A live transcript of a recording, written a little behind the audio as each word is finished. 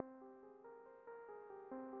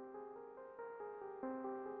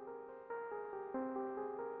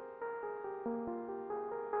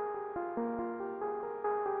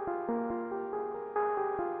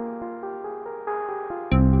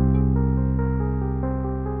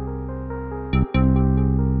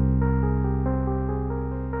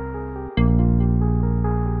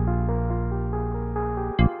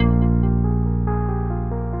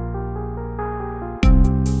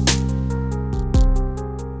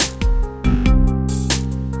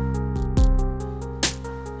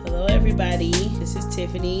everybody. This is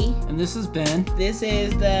Tiffany. And this is Ben. This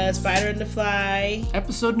is the Spider and the Fly.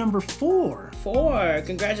 Episode number 4. 4.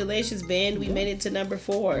 Congratulations, Ben. We made it to number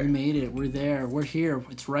 4. We made it. We're there. We're here.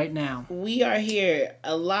 It's right now. We are here.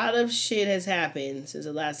 A lot of shit has happened since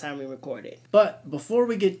the last time we recorded. But before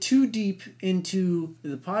we get too deep into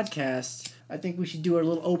the podcast, I think we should do our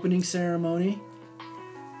little opening ceremony.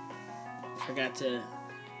 Forgot to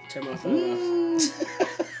turn my phone off.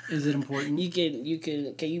 Is it important? Can you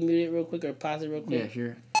mute it real quick or pause it real quick? Yeah,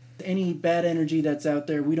 sure. Any bad energy that's out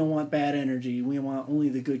there, we don't want bad energy. We want only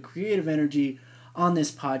the good creative energy on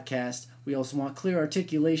this podcast. We also want clear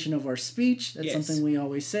articulation of our speech. That's something we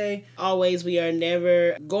always say. Always, we are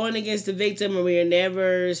never going against the victim, or we are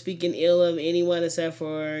never speaking ill of anyone except for,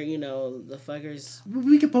 the fuckers.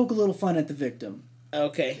 We could poke a little fun at the victim.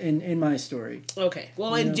 Okay. In my story. Okay.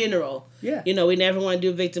 Well, in general. Yeah. We never want to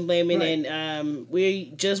do victim blaming, right. And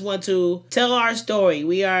we just want to tell our story.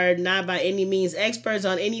 We are not by any means experts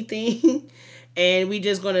on anything, and we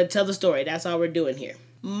just going to tell the story. That's all we're doing here.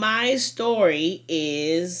 My story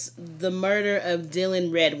is the murder of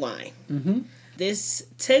Dylan Redwine. Mm-hmm. This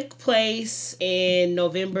took place in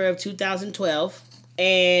November of 2012.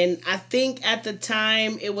 And I think at the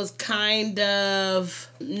time it was kind of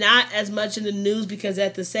not as much in the news because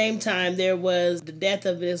at the same time there was the death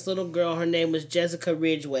of this little girl. Her name was Jessica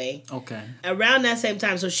Ridgway. Okay. Around that same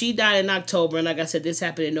time. So she died in October. And like I said, this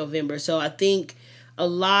happened in November. So I think a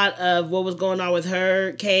lot of what was going on with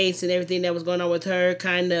her case and everything that was going on with her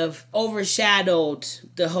kind of overshadowed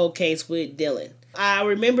the whole case with Dylan. I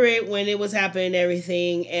remember it when it was happening and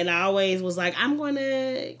everything, and I always was like, I'm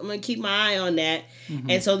gonna keep my eye on that. Mm-hmm.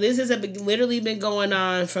 And so this has literally been going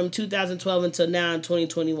on from 2012 until now in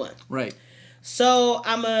 2021. Right. So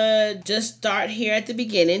I'm gonna just start here at the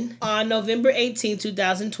beginning. On November 18,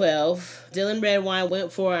 2012, Dylan Redwine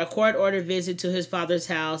went for a court-ordered visit to his father's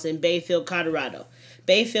house in Bayfield, Colorado.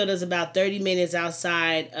 Bayfield is about 30 minutes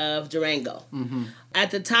outside of Durango. Mm-hmm. At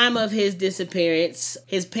the time of his disappearance,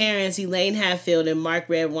 his parents, Elaine Hatfield and Mark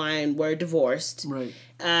Redwine, were divorced. Right.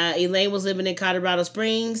 Elaine was living in Colorado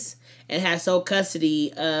Springs and had sole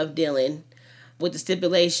custody of Dylan, with the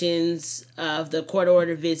stipulations of the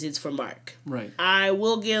court-ordered visits for Mark. Right. I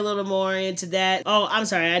will get a little more into that. Oh, I'm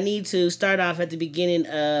sorry. I need to start off at the beginning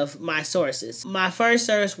of my sources. My first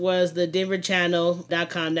source was the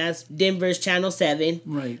denverchannel.com. That's Denver's Channel 7.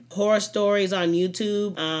 Right. Horror stories on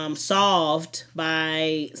YouTube. Solved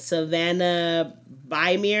by Savannah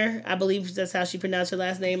Bymere. I believe that's how she pronounced her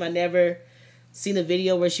last name. I never seen a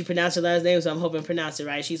video where she pronounced her last name, so I'm hoping to pronounce it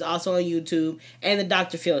right. She's also on YouTube, and the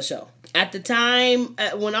Dr. Phil Show. At the time,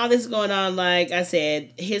 when all this is going on, like I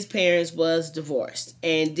said, his parents was divorced,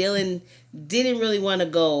 and Dylan didn't really want to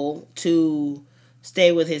go to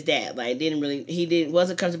stay with his dad. Like,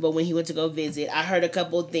 wasn't comfortable when he went to go visit. I heard a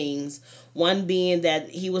couple of things. One being that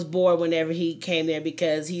he was bored whenever he came there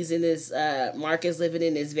because he's in this, Mark is living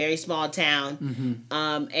in this very small town,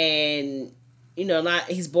 mm-hmm. And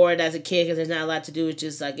he's bored as a kid because there's not a lot to do. It's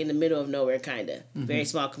just like in the middle of nowhere, kind of. Mm-hmm. Very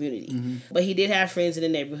small community. Mm-hmm. But he did have friends in the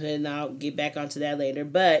neighborhood, and I'll get back onto that later.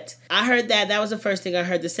 But I heard that. That was the first thing I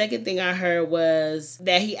heard. The second thing I heard was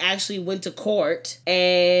that he actually went to court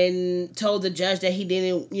and told the judge that he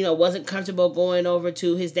didn't, wasn't comfortable going over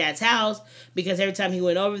to his dad's house because every time he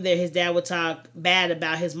went over there, his dad would talk bad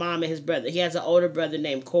about his mom and his brother. He has an older brother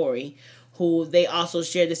named Corey, who they also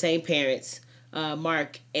share the same parents,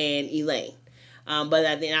 Mark and Elaine. But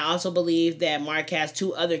I also believe that Mark has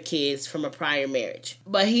 2 other kids from a prior marriage.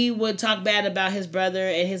 But he would talk bad about his brother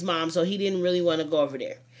and his mom, so he didn't really want to go over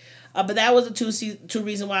there. But that was the two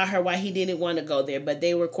reasons why I heard why he didn't want to go there. But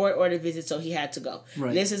they were court-ordered visits, so he had to go.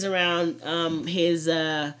 Right. This is around his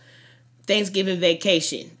Thanksgiving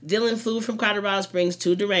vacation. Dylan flew from Colorado Springs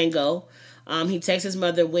to Durango. He texted his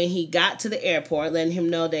mother when he got to the airport, letting him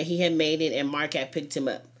know that he had made it and Mark had picked him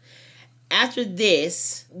up. After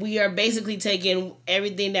this, we are basically taking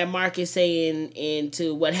everything that Mark is saying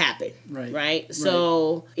into what happened. Right?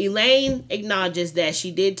 So Elaine acknowledges that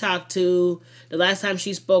she did talk to, the last time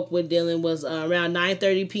she spoke with Dylan was around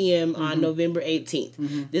 9:30 p.m. Mm-hmm. on November 18th.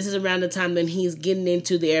 Mm-hmm. This is around the time when he's getting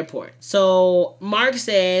into the airport. So Mark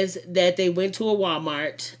says that they went to a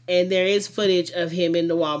Walmart, and there is footage of him in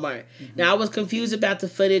the Walmart. Mm-hmm. Now, I was confused about the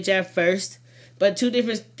footage at first. But 2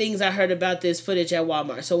 different things I heard about this footage at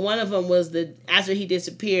Walmart. So one of them was after he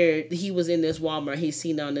disappeared, he was in this Walmart. He's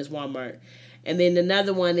seen on this Walmart. And then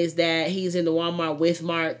another one is that he's in the Walmart with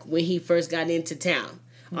Mark when he first got into town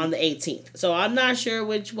on the 18th. So I'm not sure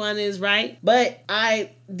which one is right, but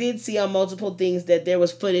I did see on multiple things that there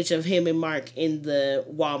was footage of him and Mark in the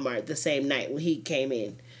Walmart the same night when he came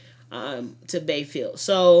in to Bayfield.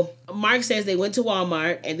 So Mark says they went to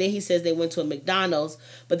Walmart, and then he says they went to a McDonald's,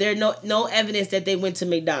 but there's no evidence that they went to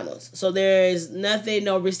McDonald's. So there's nothing,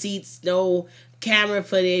 no receipts, no camera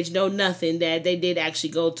footage, no nothing that they did actually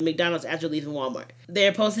go to McDonald's after leaving Walmart.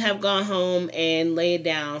 They're supposed to have gone home and laid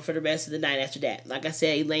down for the rest of the night after that. Like I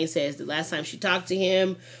said, Elaine says the last time she talked to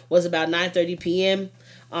him was about 9:30 p.m.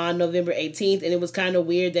 on November 18th, and it was kind of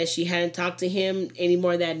weird that she hadn't talked to him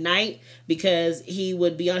anymore that night because he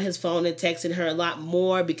would be on his phone and texting her a lot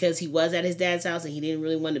more because he was at his dad's house and he didn't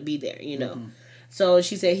really want to be there, you know. Mm-hmm. So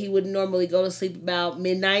she said he would normally go to sleep about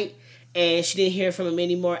midnight, and she didn't hear from him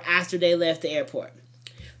anymore after they left the airport.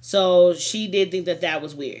 So she did think that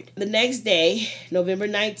was weird. The next day, November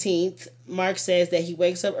 19th, Mark says that he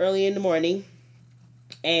wakes up early in the morning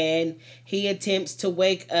and he attempts to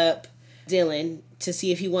wake up Dylan to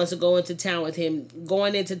see if he wants to go into town with him.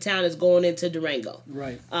 Going into town is going into Durango.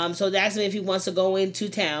 Right. So they asked him if he wants to go into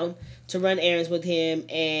town to run errands with him,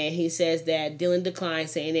 and he says that Dylan declined,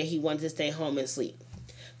 saying that he wanted to stay home and sleep.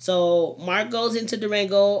 So Mark goes into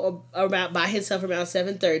Durango around by himself around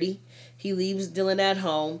 7:30. He leaves Dylan at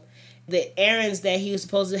home. The errands that he was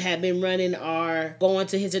supposed to have been running are going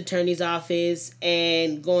to his attorney's office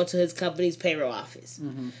and going to his company's payroll office.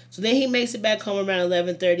 Mm-hmm. So then he makes it back home around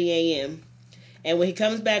 11:30 a.m. And when he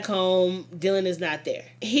comes back home, Dylan is not there.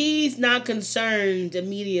 He's not concerned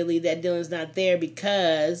immediately that Dylan's not there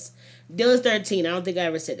because Dylan's 13. I don't think I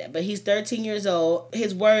ever said that. But he's 13 years old.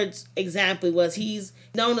 His words exactly was he's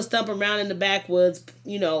known to stump around in the backwoods,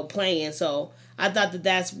 you know, playing. So I thought that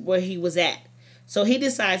that's where he was at. So he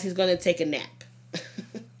decides he's going to take a nap.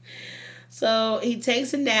 So he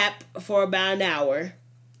takes a nap for about an hour.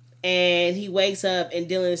 And he wakes up and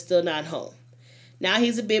Dylan is still not home. Now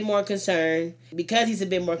he's a bit more concerned. Because he's a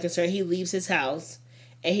bit more concerned, he leaves his house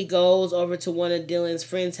and he goes over to one of Dylan's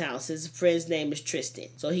friend's house. His friend's name is Tristan.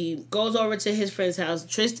 So he goes over to his friend's house.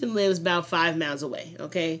 Tristan lives about 5 miles away,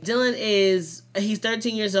 okay? Dylan he's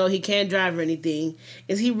 13 years old. He can't drive or anything.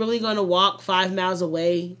 Is he really going to walk 5 miles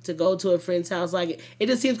away to go to a friend's house? Like, it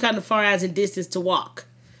just seems kind of far as in distance to walk.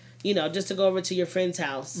 You know, just to go over to your friend's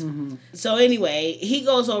house. Mm-hmm. So anyway, he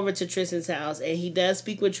goes over to Tristan's house and he does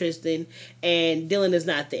speak with Tristan and Dylan is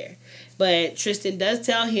not there. But Tristan does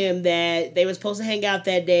tell him that they were supposed to hang out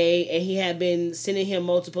that day and he had been sending him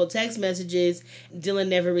multiple text messages. Dylan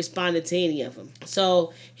never responded to any of them.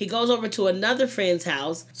 So he goes over to another friend's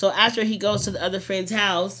house. So after he goes to the other friend's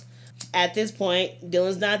house, at this point,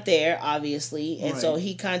 Dylan's not there, obviously. And so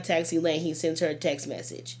he contacts Elaine. He sends her a text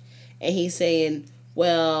message. And he's saying,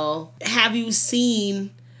 well, have you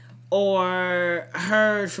seen or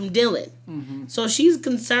heard from Dylan? Mm-hmm. So she's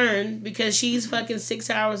concerned because she's fucking 6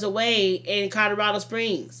 hours away in Colorado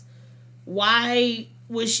Springs. Why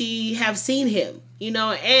would she have seen him? You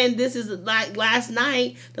know, and this is like last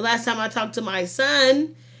night, the last time I talked to my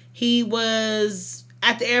son, he was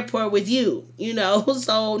at the airport with you, you know.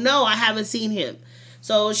 So no, I haven't seen him.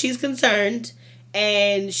 So she's concerned.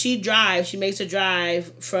 And she makes a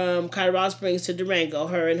drive from Colorado Springs to Durango,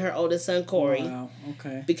 her and her oldest son, Corey. Wow,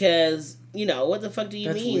 okay. Because, you know, what the fuck do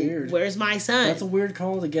you mean? Weird. Where's my son? That's a weird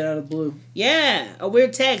call to get out of the blue. Yeah, a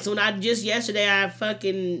weird text. When yesterday I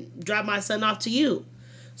fucking dropped my son off to you.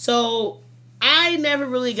 So, I never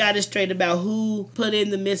really got it straight about who put in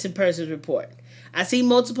the missing persons report. I see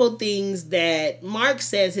multiple things that Mark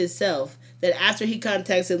says himself, that after he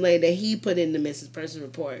contacts Elaine that he put in the missing person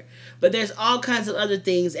report. But there's all kinds of other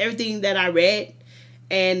things. Everything that I read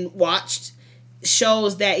and watched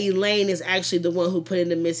shows that Elaine is actually the one who put in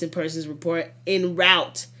the missing persons report en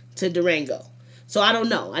route to Durango. So I don't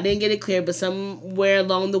know. I didn't get it clear, but somewhere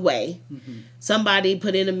along the way, somebody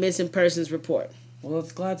put in a missing persons report. Well,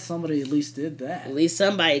 it's glad somebody at least did that. At least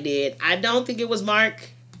somebody did. I don't think it was Mark,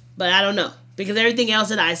 but I don't know. Because everything else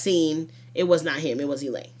that I seen, it was not him. It was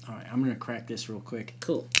Elaine. All right, I'm going to crack this real quick.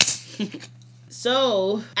 Cool.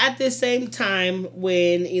 So, at this same time,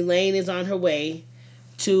 when Elaine is on her way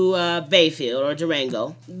to Bayfield or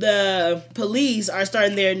Durango, the police are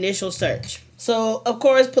starting their initial search. So, of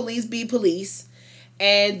course, police be police.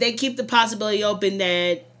 And they keep the possibility open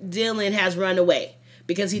that Dylan has run away.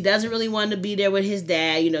 because he doesn't really want to be there with his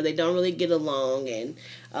dad. You know, they don't really get along, and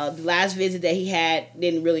the last visit that he had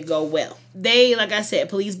didn't really go well. They, like I said,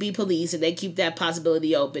 police be police, and they keep that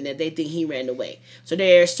possibility open that they think he ran away. So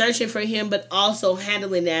they're searching for him, but also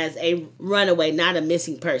handling it as a runaway, not a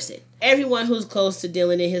missing person. Everyone who's close to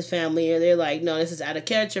Dylan and his family, they're like, no, this is out of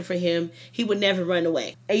character for him. He would never run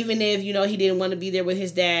away. Even if, you know, he didn't want to be there with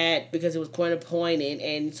his dad because it was quite a point,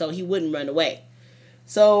 and so he wouldn't run away.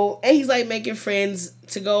 So, and he's like making friends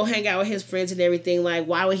to go hang out with his friends and everything. Like,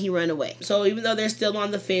 why would he run away? So even though they're still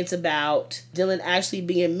on the fence about Dylan actually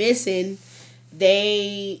being missing,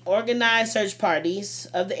 they organized search parties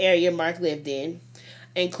of the area Mark lived in,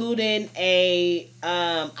 including I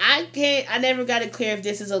never got it clear if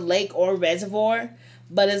this is a lake or reservoir,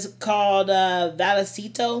 but it's called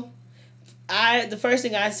Vallecito. The first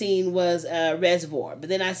thing I seen was a reservoir, but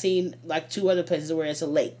then I seen like 2 other places where it's a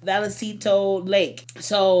lake. Vallecito Lake.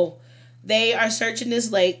 So they are searching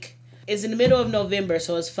this lake. It's in the middle of November,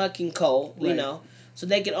 so it's fucking cold, you know. So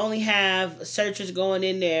they can only have searchers going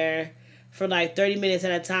in there for like 30 minutes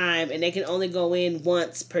at a time, and they can only go in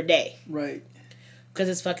once per day. Right. Because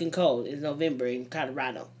it's fucking cold. It's November in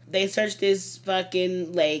Colorado. They searched this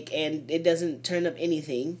fucking lake, and it doesn't turn up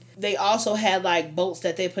anything. They also had, like, boats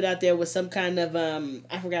that they put out there with some kind of,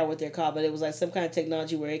 I forgot what they're called, but it was, like, some kind of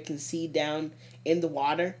technology where it can see down in the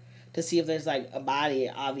water to see if there's, like, a body,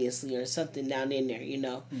 obviously, or something down in there, you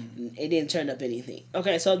know. Mm-hmm. It didn't turn up anything.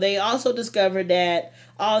 Okay, so they also discovered that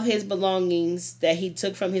all of his belongings that he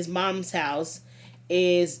took from his mom's house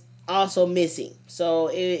is also missing. So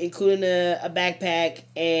including a backpack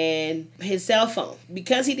and his cell phone.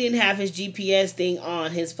 Because he didn't have his GPS thing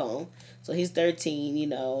on his phone, so he's 13, you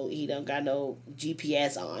know, he don't got no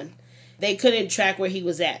GPS on, they couldn't track where he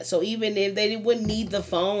was at. So even if they wouldn't need the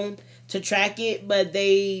phone to track it, but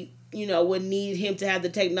they, you know, would need him to have the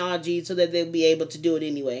technology so that they'd be able to do it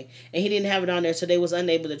anyway. And he didn't have it on there, so they was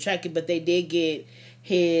unable to track it, but they did get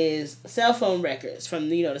his cell phone records from,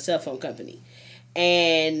 you know, the cell phone company.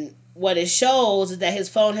 And what it shows is that his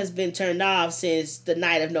phone has been turned off since the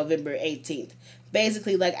night of November 18th.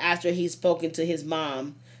 Basically, like, after he's spoken to his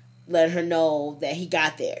mom, let her know that he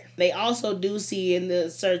got there. They also do see in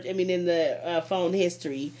the phone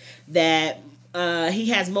history that he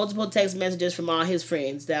has multiple text messages from all his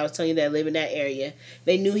friends that I was telling you that live in that area.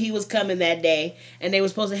 They knew he was coming that day, and they were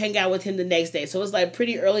supposed to hang out with him the next day. So it was like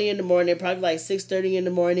pretty early in the morning, probably like 6:30 in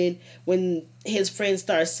the morning, when his friends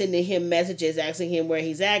start sending him messages asking him where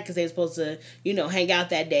he's at, because they were supposed to, you know, hang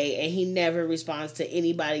out that day, and he never responds to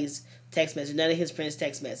anybody's text message, none of his friends'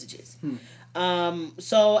 text messages.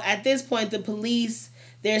 So at this point, the police,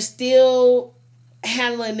 they're still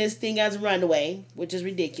handling this thing as a runaway, which is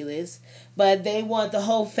ridiculous, but they want the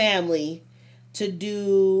whole family to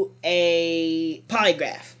do a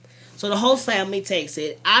polygraph. So the whole family takes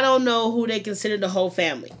it. I don't know who they consider the whole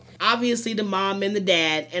family. Obviously the mom and the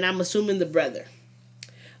dad, and I'm assuming the brother.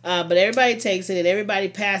 But everybody takes it, and everybody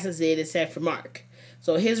passes it except for Mark.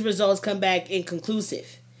 So his results come back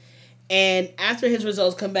inconclusive. And after his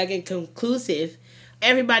results come back inconclusive,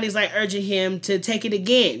 everybody's like urging him to take it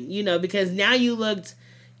again, you know, because now you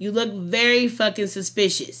look very fucking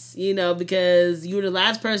suspicious, you know, because you were the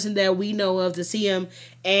last person that we know of to see him,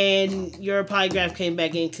 and your polygraph came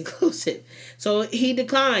back inconclusive. So he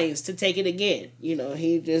declines to take it again. You know,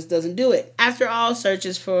 he just doesn't do it. After all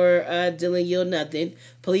searches for Dylan yield nothing,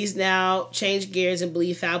 police now change gears and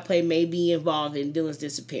believe foul play may be involved in Dylan's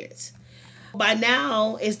disappearance. By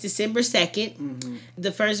now, it's December 2nd. Mm-hmm.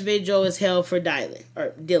 The first vigil is held for Dylan.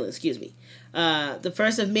 The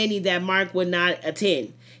first of many that Mark would not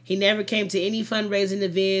attend. He never came to any fundraising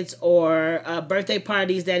events or birthday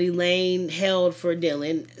parties that Elaine held for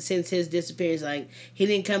Dylan since his disappearance. Like, he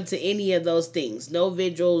didn't come to any of those things. No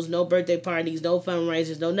vigils, no birthday parties, no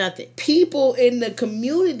fundraisers, no nothing. People in the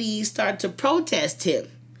community start to protest him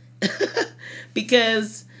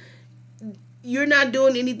because you're not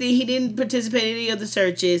doing anything. He didn't participate in any of the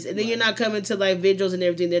searches, and then you're not coming to like vigils and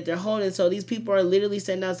everything that they're holding. So these people are literally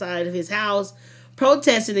sitting outside of his house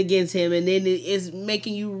protesting against him, and then it's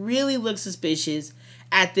making you really look suspicious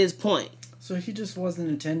at this point. So he just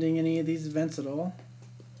wasn't attending any of these events at all?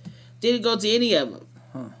 Didn't go to any of them.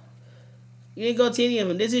 Huh. You didn't go to any of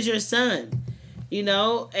them. This is your son, you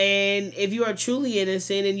know, and if you are truly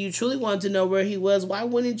innocent and you truly want to know where he was, why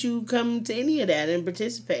wouldn't you come to any of that and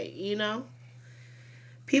participate, you know?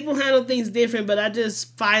 People handle things different, but I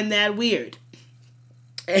just find that weird.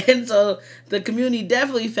 And so the community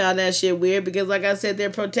definitely found that shit weird because, like I said, they're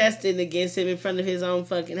protesting against him in front of his own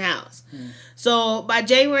fucking house. So by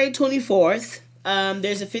January 24th,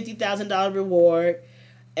 there's a $50,000 reward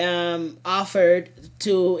offered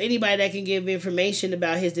to anybody that can give information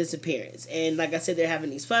about his disappearance. And like I said, they're having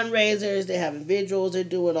these fundraisers, they're having vigils, they're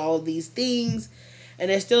doing all of these things, and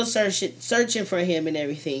they're still searching for him and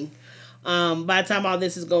everything. By the time all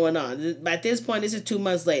this is going on. By this point, this is 2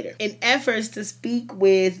 months later. In efforts to speak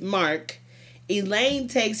with Mark, Elaine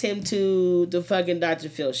takes him to the fucking Dr.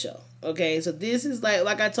 Phil show. Okay, so this is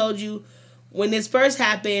like I told you, when this first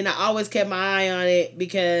happened, I always kept my eye on it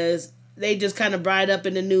because they just kind of brought it up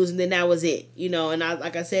in the news and then that was it. You know, and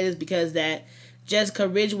like I said, it's because that Jessica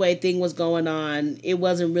Ridgway thing was going on. It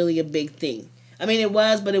wasn't really a big thing. I mean, it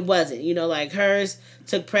was, but it wasn't. You know, like hers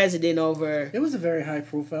took precedent over. It was a very high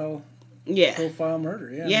profile. Yeah. Profile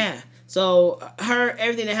murder, yeah. Yeah. So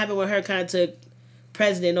everything that happened with her kind of took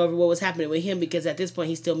precedent over what was happening with him because at this point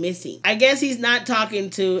he's still missing. I guess Mark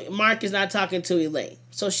is not talking to Elaine.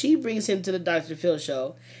 So she brings him to the Dr. Phil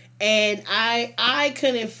show. And I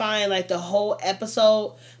couldn't find like the whole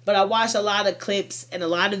episode, but I watched a lot of clips and a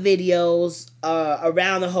lot of videos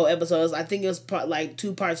around the whole episode. I think it was like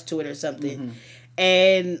 2 parts to it or something. Mm-hmm.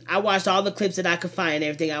 And I watched all the clips that I could find and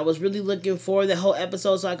everything. I was really looking for the whole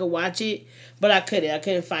episode so I could watch it, but I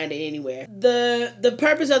couldn't find it anywhere. The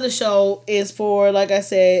purpose of the show is for, like I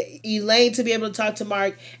said, Elaine to be able to talk to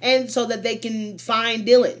Mark and so that they can find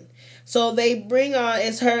Dylan. So they bring on,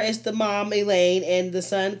 it's the mom, Elaine, and the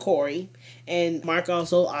son, Corey. And Mark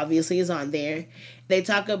also obviously is on there. They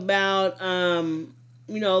talk about,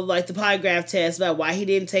 like the polygraph test, about why he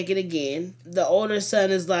didn't take it again. The older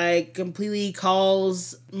son is like, completely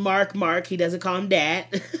calls Mark. He doesn't call him Dad.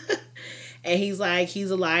 And he's like, he's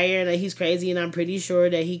a liar and he's crazy and I'm pretty sure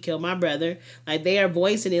that he killed my brother. Like, they are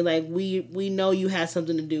voicing it like, we know you have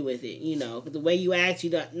something to do with it. You know, the way you act,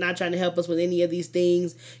 you're not trying to help us with any of these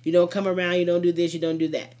things. You don't come around, you don't do this, you don't do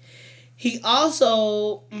that.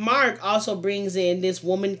 Mark also brings in this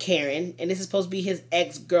woman, Karen, and this is supposed to be his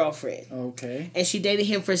ex-girlfriend. Okay. And she dated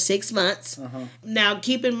him for 6 months. Uh-huh. Now,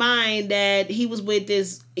 keep in mind that he was with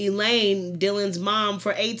this Elaine, Dylan's mom,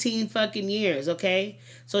 for 18 fucking years, okay?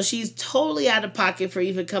 So she's totally out of pocket for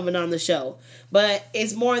even coming on the show. But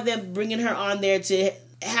it's more than bringing her on there to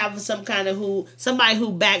have somebody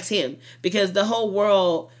who backs him, because the whole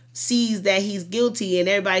world sees that he's guilty and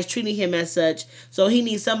everybody's treating him as such, so he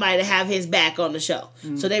needs somebody to have his back on the show.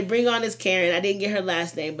 Mm. So they bring on this Karen. I didn't get her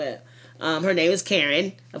last name, but her name is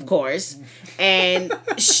Karen, of course. And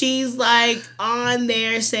she's like on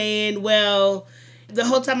there saying, well, the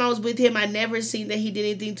whole time I was with him, I never seen that he did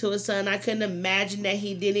anything to his son. I couldn't imagine that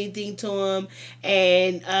he did anything to him.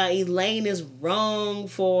 And Elaine is wrong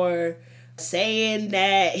for saying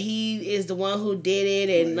that he is the one who did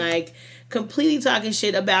it, and like completely talking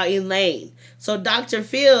shit about Elaine. So Dr.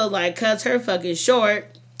 Phil like cuts her fucking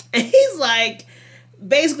short, and he's like,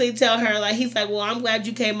 basically tell her, like, he's like, well, I'm glad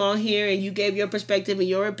you came on here and you gave your perspective and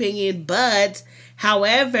your opinion, but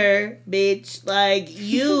however, bitch, like,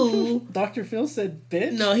 you Dr. Phil said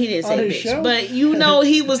bitch? No, he didn't say bitch. Show? But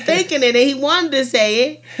he was thinking it and he wanted to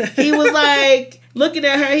say it. He was like looking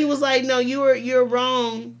at her, he was like, no, you're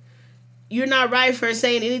wrong. You're not right for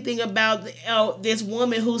saying anything about this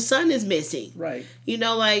woman whose son is missing. Right. You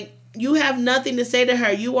know, like, you have nothing to say to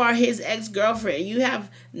her. You are his ex-girlfriend. You have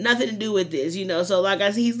nothing to do with this, you know. So, like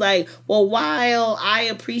I said, he's like, well, while I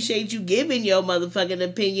appreciate you giving your motherfucking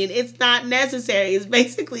opinion, it's not necessary. It's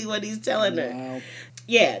basically what he's telling her.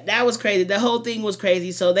 Yeah, that was crazy. The whole thing was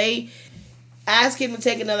crazy. So they ask him to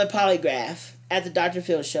take another polygraph at the Dr.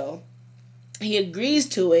 Phil show. He agrees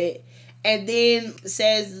to it. And then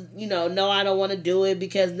says, no, I don't want to do it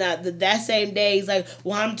because that same day he's like,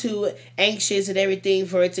 well, I'm too anxious and everything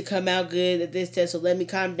for it to come out good at this test, so let me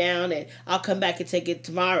calm down and I'll come back and take it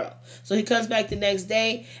tomorrow. So he comes back the next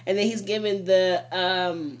day, and then he's giving the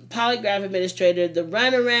polygraph administrator the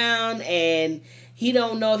runaround, and he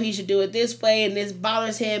don't know if he should do it this way, and this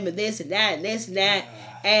bothers him, and this and that, and this and that.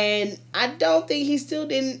 And I don't think he still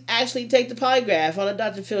didn't actually take the polygraph on a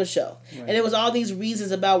Dr. Phil show. Right. And there was all these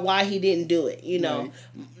reasons about why he didn't do it, Right.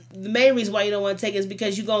 The main reason why you don't want to take it is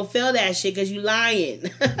because you're going to fail that shit because you lying.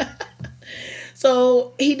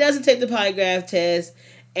 So he doesn't take the polygraph test,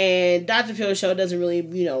 and Dr. Phil show doesn't really,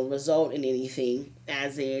 result in anything,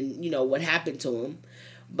 as in, what happened to him.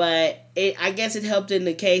 But I guess it helped in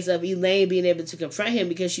the case of Elaine being able to confront him,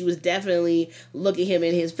 because she was definitely looking him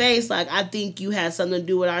in his face like, I think you had something to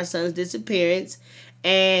do with our son's disappearance.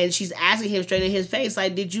 And she's asking him straight in his face,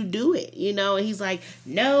 like, did you do it? And he's like,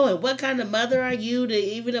 no. And what kind of mother are you to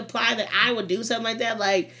even imply that I would do something like that?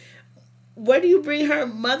 Like, where do you bring her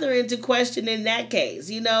mother into question in that case?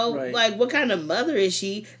 Right. Like, what kind of mother is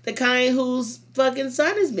she? The kind whose fucking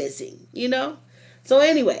son is missing, So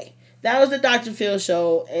anyway, that was the Dr. Phil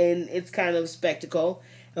show, and it's kind of spectacle.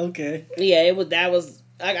 Okay. Yeah, that was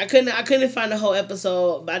I couldn't find the whole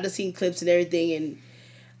episode, but I just seen clips and everything, and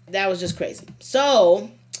that was just crazy.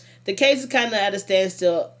 So the case is kind of at a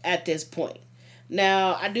standstill at this point.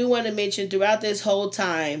 Now, I do want to mention throughout this whole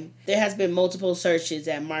time, there has been multiple searches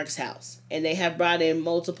at Mark's house, and they have brought in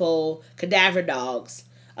multiple cadaver dogs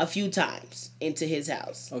a few times into his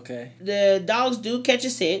house. Okay. The dogs do catch a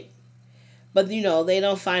scent, but they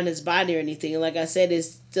don't find his body or anything. Like I said, it's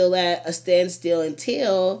still at a standstill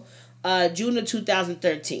until June of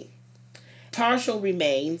 2013. Partial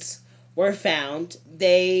remains were found.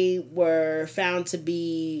 They were found to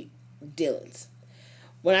be Dylan's.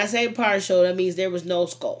 When I say partial, that means there was no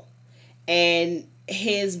skull. And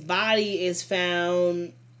his body is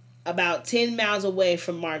found about 10 miles away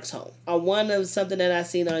from Mark's home. On one of something that I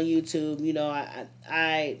seen on YouTube,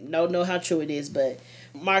 I don't know how true it is, but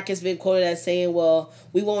Mark has been quoted as saying, well,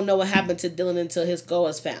 we won't know what happened to Dylan until his skull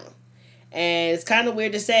is found. And it's kind of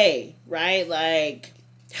weird to say, right? Like,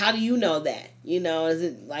 how do you know that? Is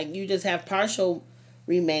it like you just have partial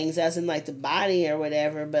remains, as in like the body or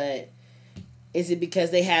whatever, but is it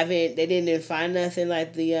because they didn't find nothing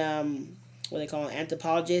like the, what they call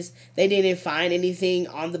anthropologists? They didn't find anything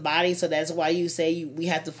on the body, so that's why you say we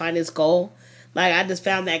have to find his skull? Like, I just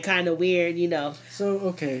found that kind of weird,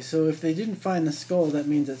 So if they didn't find the skull, that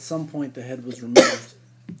means at some point the head was removed.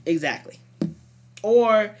 Exactly.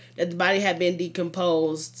 Or that the body had been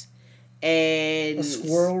decomposed and... A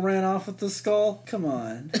squirrel ran off with the skull? Come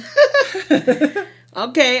on.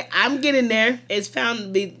 Okay, I'm getting there. It's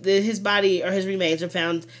found his body or his remains are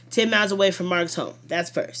found 10 miles away from Mark's home. That's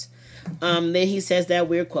first. Then he says that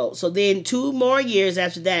weird quote. So then 2 more years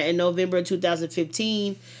after that, in November of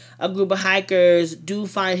 2015, a group of hikers do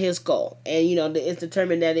find his skull. And, it's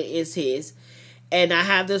determined that it is his. And I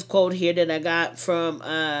have this quote here that I got from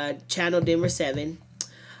Channel Denver 7.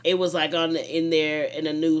 It was like in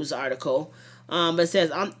a news article. It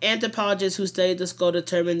says, anthropologists who studied the skull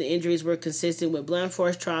determined the injuries were consistent with blunt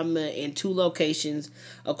force trauma in 2 locations,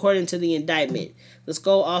 according to the indictment. The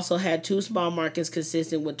skull also had 2 small markings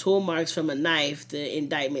consistent with tool marks from a knife, the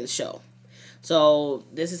indictment show. So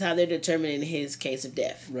this is how they're determining his case of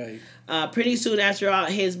death. Right. Pretty soon after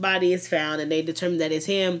his body is found and they determine that it's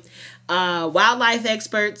him, wildlife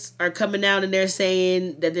experts are coming out and they're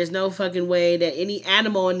saying that there's no fucking way that any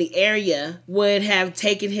animal in the area would have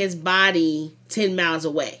taken his body 10 miles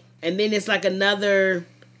away. And then it's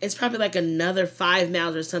probably like another 5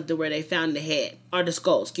 miles or something where they found the head, or the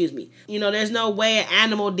skull, excuse me. There's no way an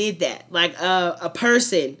animal did that. Like a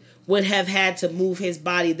person would have had to move his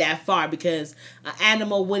body that far, because an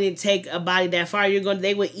animal wouldn't take a body that far.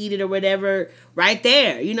 They would eat it or whatever right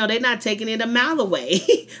there. They're not taking it a mile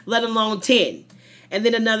away, let alone 10. And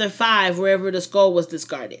then another 5 wherever the skull was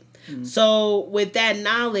discarded. Mm. So with that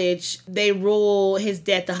knowledge, they rule his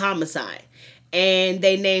death a homicide. And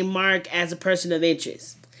they name Mark as a person of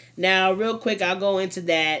interest. Now, real quick, I'll go into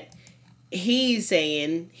that. He's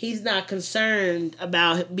saying he's not concerned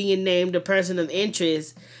about being named a person of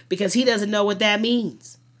interest because he doesn't know what that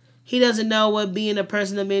means. He doesn't know what being a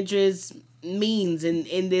person of interest means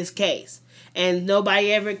in this case. And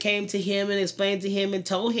nobody ever came to him and explained to him and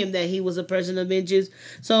told him that he was a person of interest.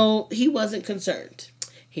 So he wasn't concerned.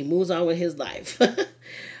 He moves on with his life.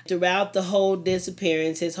 Throughout the whole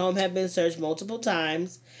disappearance, his home had been searched multiple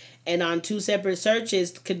times. And on 2 separate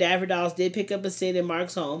searches, cadaver dogs did pick up a scent in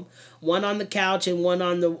Mark's home. One on the couch and one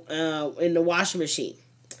on in the washing machine.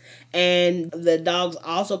 And the dogs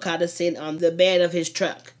also caught a scent on the bed of his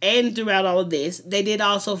truck. And throughout all of this, they did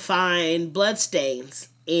also find blood stains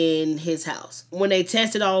in his house. When they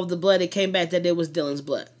tested all of the blood, it came back that it was Dylan's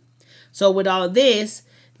blood. So with all of this,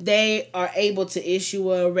 they are able to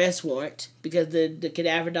issue an arrest warrant because the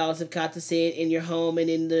cadaver dogs have caught the scent in your home and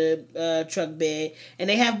in the truck bed. And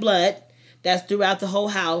they have blood that's throughout the whole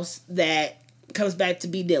house that comes back to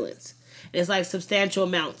be Dylan's. And it's like substantial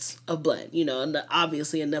amounts of blood,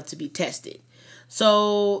 obviously enough to be tested.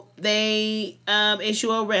 So they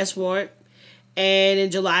issue an arrest warrant. And in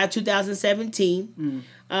July of 2017,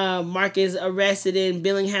 Mark is arrested in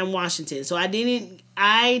Bellingham, Washington. So I didn't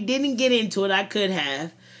get into it. I could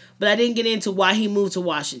have. But I didn't get into why he moved to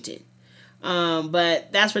Washington.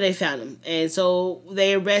 But that's where they found him. And so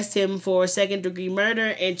they arrest him for 2nd-degree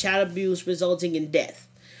murder and child abuse resulting in death.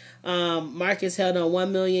 Mark is held on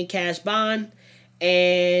 $1 million cash bond.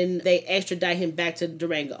 And they extradite him back to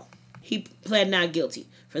Durango. He pled not guilty.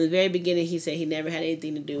 From the very beginning, he said he never had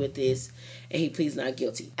anything to do with this. And he pleads not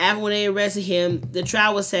guilty. After when they arrested him, the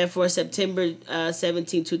trial was set for September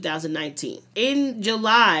 17, 2019. In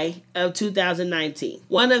July of 2019,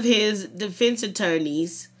 one of his defense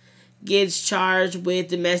attorneys gets charged with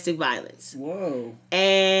domestic violence. Whoa.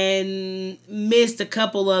 And missed a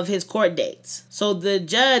couple of his court dates. So the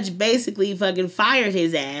judge basically fucking fired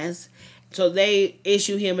his ass. So they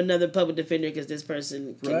issue him another public defender because this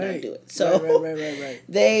person cannot do it. So right.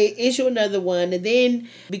 They issue another one. And then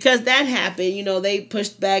because that happened, you know, they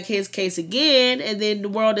pushed back his case again. And then the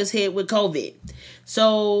world is hit with COVID.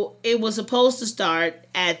 So it was supposed to start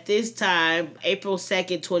at this time, April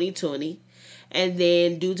 2nd, 2020. And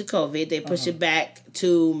then due to COVID, they pushed it back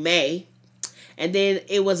to May. And then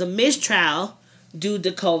it was a mistrial due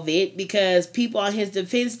to COVID because people on his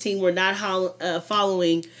defense team were not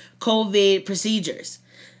following COVID procedures.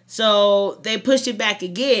 So they pushed it back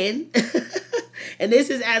again. And this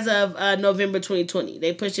is as of November 2020.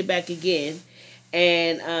 They pushed it back again.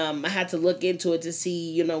 And I had to look into it to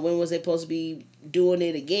see, you know, when was they supposed to be doing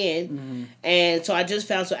it again. Mm-hmm. And so I just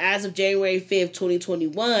found, so as of January 5th,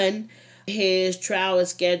 2021, his trial is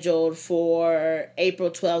scheduled for April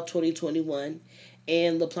 12th, 2021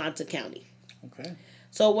 in La Plata County. Okay.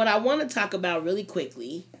 So what I want to talk about really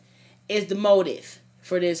quickly is the motive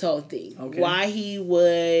for this whole thing. Okay. Why he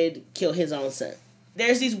would kill his own son.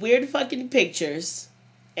 There's these weird fucking pictures,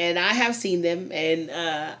 and I have seen them, and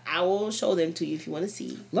I will show them to you if you want to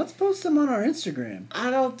see. Let's post them on our Instagram.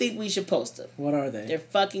 I don't think we should post them. What are they? They're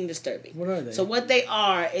fucking disturbing. What are they? So what they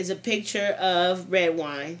are is a picture of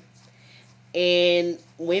Redwine in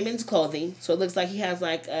women's clothing. So it looks like he has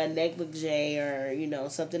like a negligee or, you know,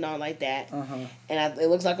 something on like that. And it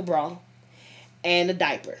looks like a bra. And a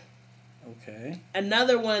diaper. Okay.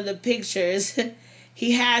 Another one of the pictures,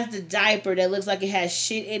 he has the diaper that looks like it has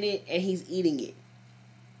shit in it and he's eating it.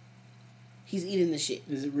 He's eating the shit.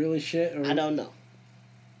 Is it really shit? Or I don't know.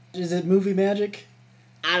 Is it movie magic?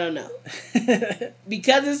 I don't know.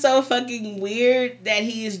 Because it's so fucking weird that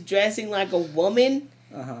he is dressing like a woman.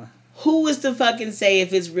 Who is to fucking say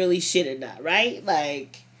if it's really shit or not, right?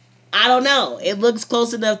 Like, I don't know. It looks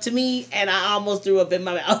close enough to me, and I almost threw up in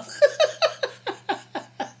my mouth.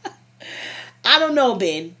 I don't know,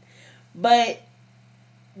 Ben. But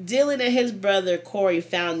Dylan and his brother, Corey,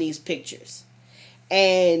 found these pictures.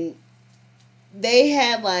 And they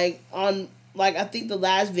had, like, I think the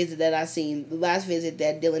last visit that I seen, the last visit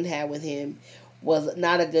that Dylan had with him was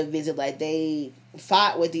not a good visit. Like, they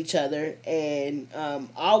fought with each other and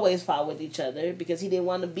always fought with each other because he didn't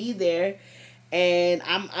want to be there. And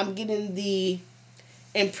I'm getting the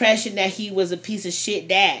impression that he was a piece of shit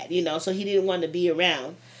dad, you know, so he didn't want to be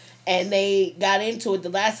around. And they got into it the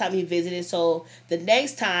last time he visited. So the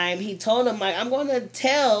next time he told him, like, I'm going to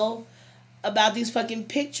tell about these fucking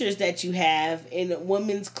pictures that you have in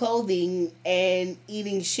women's clothing and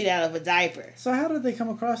eating shit out of a diaper. So how did they come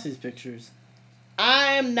across these pictures?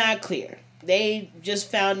 I'm not clear. They just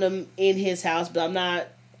found them in his house, but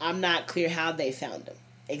I'm not clear how they found them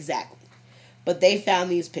exactly. But they found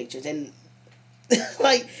these pictures, and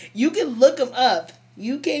like, you can look them up.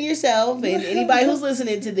 You can yourself, and anybody who's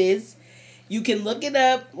listening to this, you can look it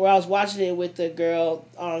up. Where I was watching it with the girl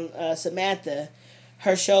on Samantha,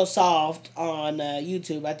 her show Solved on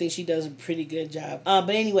YouTube. I think she does a pretty good job. But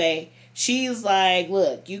anyway, she's like,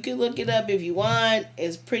 look, you can look it up if you want.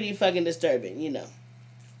 It's pretty fucking disturbing, you know.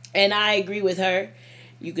 And I agree with her.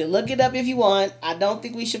 You can look it up if you want. I don't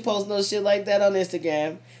think we should post no shit like that on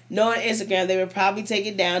Instagram. No, on Instagram, they would probably take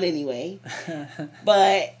it down anyway.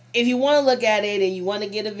 But if you want to look at it and you want to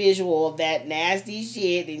get a visual of that nasty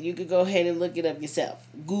shit, then you could go ahead and look it up yourself.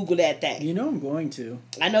 Google that thing. You know I'm going to.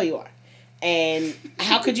 I know you are. And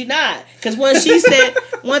how could you not? Because once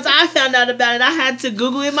I found out about it, I had to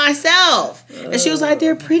Google it myself. And she was like,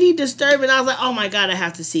 they're pretty disturbing. I was like, oh my God, I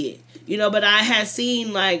have to see it. You know, but I had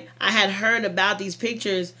seen, like, I had heard about these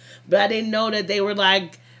pictures, but I didn't know that they were,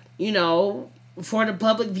 like, you know, for the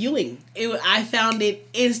public viewing. I found it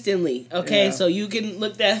instantly, okay? Yeah. So you can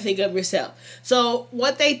look that thing up yourself. So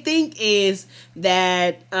what they think is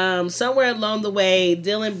that somewhere along the way,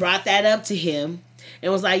 Dylan brought that up to him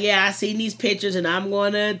and was like, yeah, I seen these pictures and I'm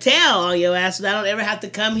going to tell on your ass so I don't ever have to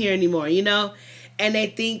come here anymore, you know? And they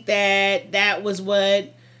think that that was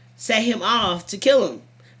what set him off to kill him.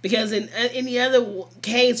 Because in any other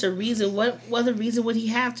case or reason, what other reason would he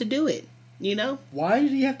have to do it? You know? Why did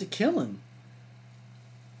he have to kill him?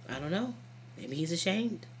 I don't know. Maybe he's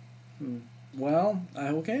ashamed. Well,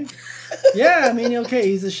 okay. Yeah, I mean, okay,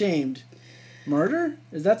 he's ashamed. Murder?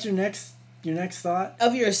 Is that your next thought?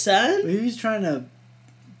 Of your son? Maybe he's trying to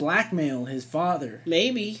blackmail his father.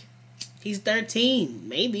 Maybe. He's 13.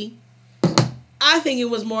 Maybe. I think it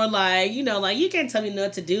was more like, you know, like, you can't tell me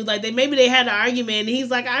what to do. Like, maybe they had an argument, and he's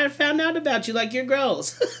like, I found out about you. Like, you're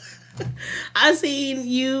gross. I seen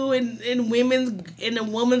you in a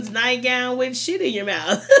woman's nightgown with shit in your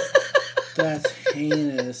mouth. That's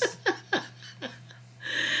heinous.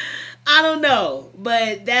 I don't know,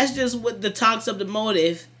 but that's just what the talks of the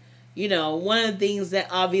motive. You know, one of the things that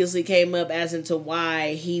obviously came up as into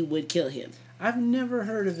why he would kill him. I've never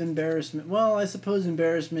heard of embarrassment. Well, I suppose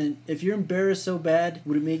embarrassment, if you're embarrassed so bad,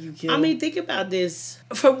 would it make you kill? I mean, think about this.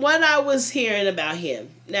 From what I was hearing about him,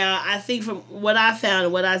 now, I think from what I found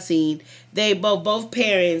and what I've seen, they both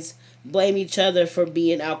parents blame each other for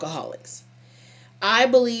being alcoholics. I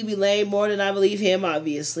believe Elaine more than I believe him,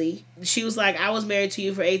 obviously. She was like, I was married to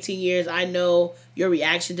you for 18 years. I know your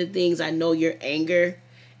reaction to things. I know your anger.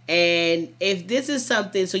 And if this is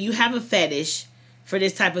something, so you have a fetish for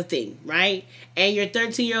this type of thing, right? And your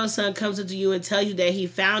 13-year-old son comes up to you and tells you that he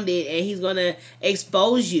found it and he's going to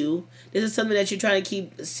expose you. This is something that you're trying to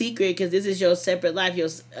keep secret because this is your separate life,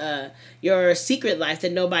 your secret life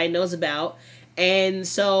that nobody knows about. And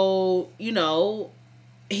so, you know,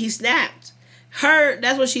 he snapped.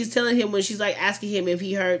 That's what she's telling him when she's like asking him if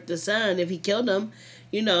he hurt the son, if he killed him.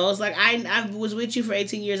 You know, it's like, I was with you for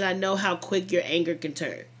 18 years. I know how quick your anger can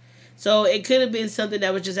turn. So it could have been something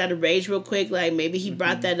that was just out of rage real quick. Like maybe he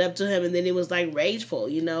brought that up to him and then it was like rageful,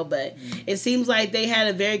 you know. But it seems like they had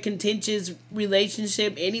a very contentious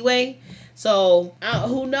relationship anyway. So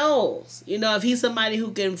who knows? You know, if he's somebody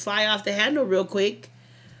who can fly off the handle real quick,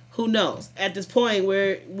 who knows? At this point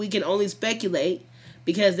where we can only speculate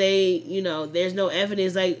because there's no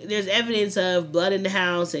evidence. Like there's evidence of blood in the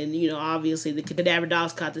house and, you know, obviously the cadaver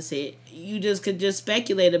dogs caught the scent. You just could just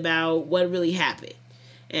speculate about what really happened.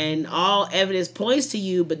 And all evidence points to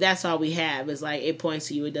you, but that's all we have. It's like it points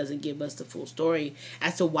to you. It doesn't give us the full story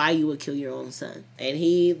as to why you would kill your own son. And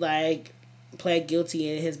he pled guilty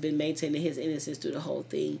and has been maintaining his innocence through the whole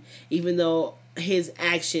thing, even though his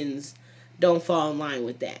actions don't fall in line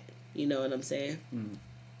with that. You know what I'm saying? Mm.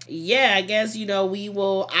 Yeah, I guess, you know,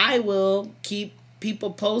 I will keep people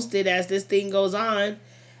posted as this thing goes on.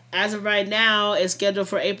 As of right now, it's scheduled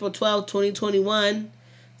for April 12th, 2021.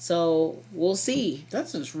 So, we'll see.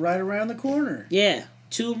 That's just right around the corner. Yeah.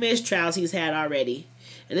 2 mistrials he's had already.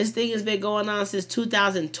 And this thing has been going on since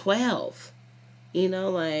 2012. You know,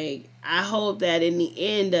 like, I hope that in the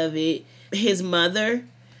end of it, his mother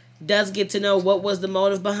does get to know what was the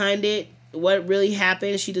motive behind it, what really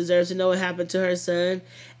happened. She deserves to know what happened to her son.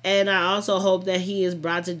 And I also hope that he is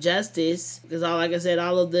brought to justice. Because, like I said,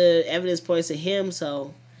 all of the evidence points to him,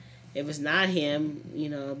 so if it's not him, you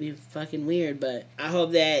know, it'll be fucking weird. But I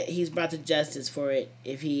hope that he's brought to justice for it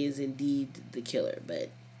if he is indeed the killer. But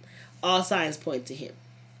all signs point to him.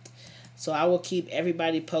 So I will keep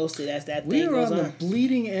everybody posted as that thing goes on. We are on the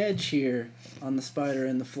bleeding edge here on The Spider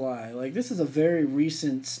and the Fly. Like, this is a very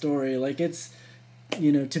recent story. Like, it's,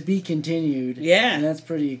 you know, to be continued. Yeah. And that's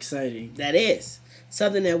pretty exciting. That is.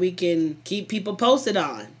 Something that we can keep people posted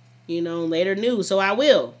on. You know, later news. So I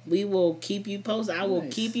will. We will keep you posted. I will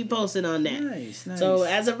keep you posted on that. Nice. So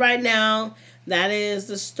as of right now, that is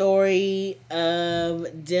the story of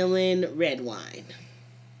Dylan Redwine.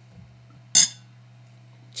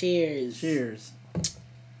 Cheers.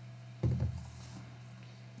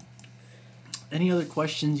 Any other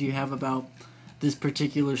questions you have about this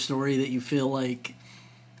particular story that you feel like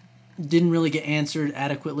didn't really get answered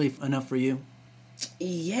adequately enough for you?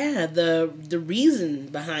 Yeah, the reason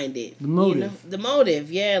behind it. The motive. You know? The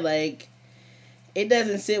motive, yeah, like, it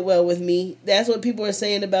doesn't sit well with me. That's what people are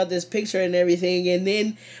saying about this picture and everything, and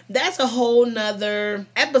then that's a whole nother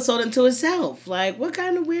episode into itself. Like, what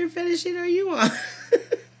kind of weird fetish shit are you on?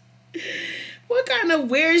 What kind of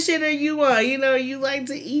weird shit are you on? You know, you like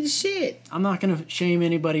to eat shit. I'm not going to shame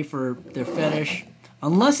anybody for their fetish,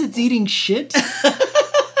 unless it's eating shit.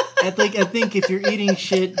 I think if you're eating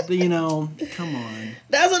shit, you know, come on.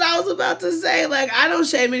 That's what I was about to say. Like, I don't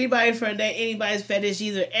shame anybody for anybody's fetish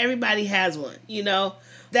either. Everybody has one, you know.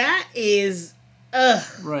 That is,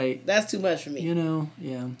 right. That's too much for me. You know,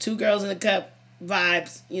 yeah. 2 girls in a cup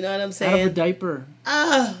vibes, you know what I'm saying? Out of a diaper.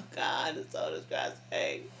 Oh, God, it's so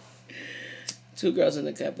disgusting. 2 girls in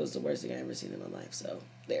a cup was the worst thing I ever seen in my life, so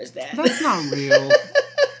there's that. That's not real.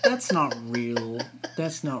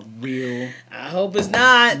 That's not real. I hope it's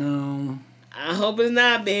not. No. I hope it's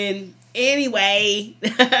not, Ben. Anyway.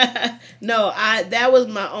 No, that was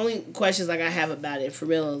my only questions like I have about it for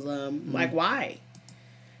real is like why?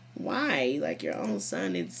 Why? Like your own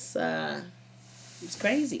son, it's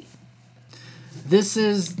crazy. This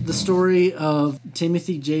is the story of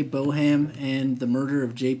Timothy J. Boham and the murder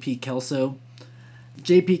of JP Kelso.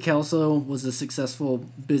 JP Kelso was a successful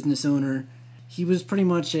business owner. He was pretty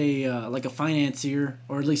much a financier,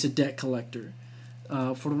 or at least a debt collector.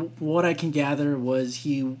 For what I can gather,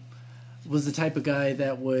 he was the type of guy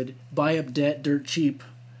that would buy up debt dirt cheap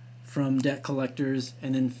from debt collectors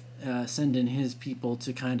and then send in his people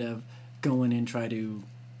to kind of go in and try to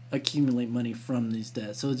accumulate money from these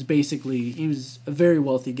debts. So it's basically, he was a very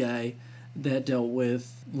wealthy guy that dealt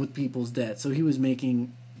with people's debt. So he was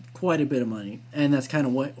making quite a bit of money, and that's kind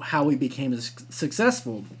of how he became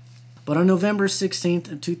successful. But on November 16th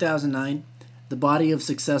of 2009, the body of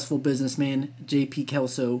successful businessman JP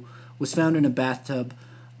Kelso was found in a bathtub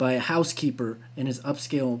by a housekeeper in his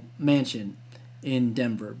upscale mansion in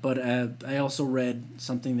Denver. But I also read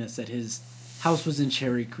something that said his house was in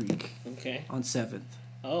Cherry Creek. Okay. On 7th.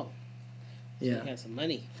 Oh. Yeah. So he had some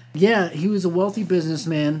money. Yeah, he was a wealthy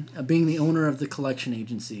businessman, being the owner of the collection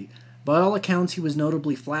agency. By all accounts, he was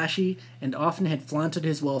notably flashy and often had flaunted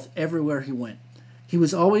his wealth everywhere he went. He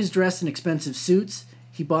was always dressed in expensive suits,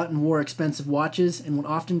 he bought and wore expensive watches, and would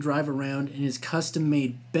often drive around in his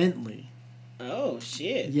custom-made Bentley. Oh,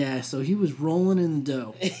 shit. Yeah, so he was rolling in the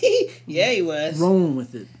dough. Yeah, he was. Rolling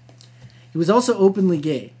with it. He was also openly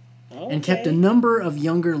gay, and kept a number of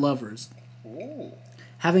younger lovers. Ooh.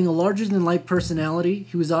 Having a larger-than-life personality,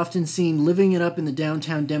 he was often seen living it up in the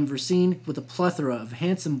downtown Denver scene with a plethora of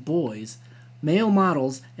handsome boys, male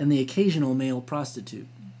models, and the occasional male prostitute.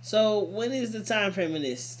 So, when is the time frame of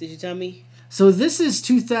this? Did you tell me? So this is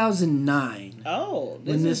 2009. Oh.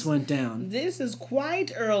 When this went down. This is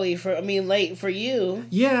quite early late for you.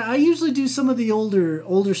 Yeah, I usually do some of the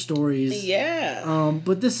older stories. Yeah.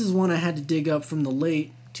 But this is one I had to dig up from the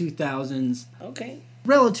late 2000s. Okay.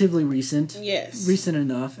 Relatively recent. Yes. Recent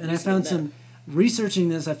enough. And researching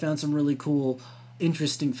this, I found some really cool,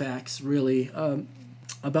 interesting facts, really,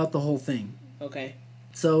 about the whole thing. Okay.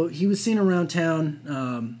 So he was seen around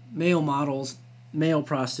town, male models, male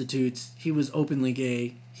prostitutes. He was openly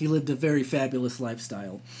gay. He lived a very fabulous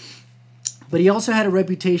lifestyle. But he also had a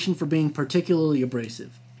reputation for being particularly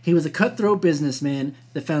abrasive. He was a cutthroat businessman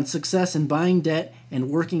that found success in buying debt and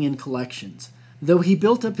working in collections. Though he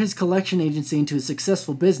built up his collection agency into a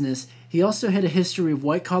successful business, he also had a history of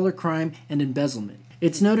white-collar crime and embezzlement.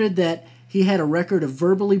 It's noted that he had a record of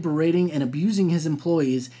verbally berating and abusing his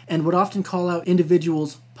employees and would often call out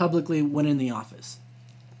individuals publicly when in the office.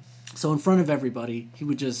 So in front of everybody, he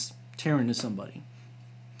would just tear into somebody.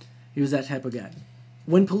 He was that type of guy.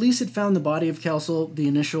 When police had found the body of Kelso, the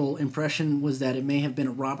initial impression was that it may have been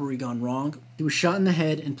a robbery gone wrong. He was shot in the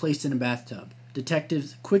head and placed in a bathtub.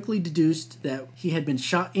 Detectives quickly deduced that he had been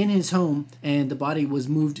shot in his home and the body was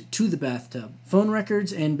moved to the bathtub. Phone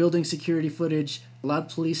records and building security footage allowed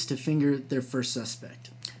police to finger their first suspect,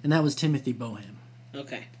 and that was Timothy Boham.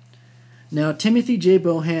 Okay. Now, Timothy J.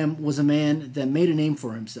 Boham was a man that made a name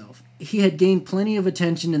for himself. He had gained plenty of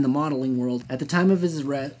attention in the modeling world. At the time of his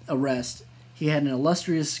arrest, he had an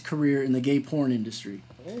illustrious career in the gay porn industry.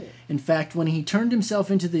 Oh. In fact, when he turned himself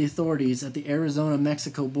into the authorities at the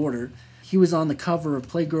Arizona-Mexico border, he was on the cover of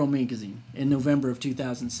Playgirl magazine in November of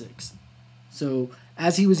 2006. So,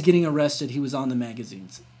 as he was getting arrested, he was on the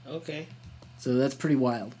magazines. Okay. So that's pretty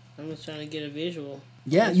wild. I'm just trying to get a visual.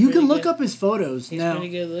 Yeah, you can look up his photos. He's now, pretty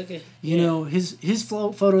good looking. You know, his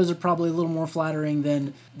photos are probably a little more flattering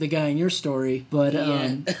than the guy in your story, but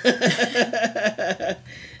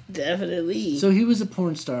definitely. So he was a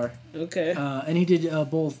porn star. Okay. And he did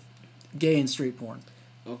both gay and straight porn.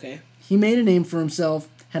 Okay. He made a name for himself,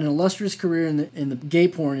 had an illustrious career in the gay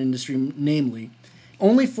porn industry, namely.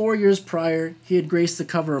 Only 4 years prior, he had graced the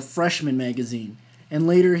cover of Freshman magazine. And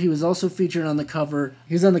later, he was also featured on the cover.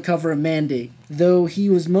 He was on the cover of Mandate. Though he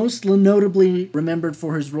was most notably remembered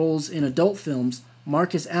for his roles in adult films,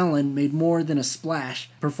 Marcus Allen made more than a splash,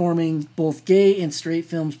 performing both gay and straight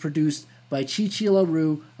films produced by Chi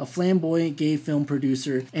LaRue, a flamboyant gay film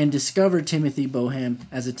producer, and discovered Timothy Boham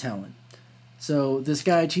as a talent. So this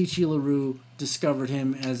guy, Chi LaRue, discovered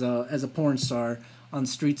him as a porn star on the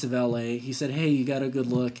streets of LA. He said, "Hey, you got a good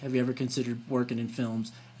look. Have you ever considered working in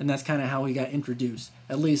films?" And that's kind of how he got introduced.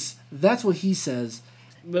 At least, that's what he says.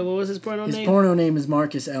 But what was his porno name? His porno name is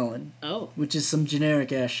Marcus Allen. Oh. Which is some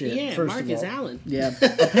generic-ass shit, Yeah, first Marcus of all. Allen. Yeah.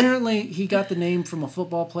 Apparently, he got the name from a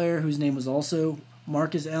football player whose name was also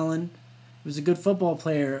Marcus Allen. He was a good football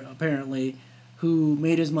player, apparently, who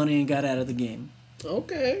made his money and got out of the game.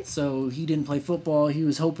 Okay. So he didn't play football. He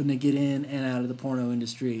was hoping to get in and out of the porno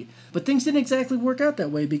industry. But things didn't exactly work out that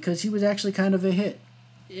way because he was actually kind of a hit.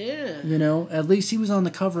 Yeah. You know, at least he was on the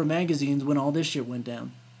cover of magazines when all this shit went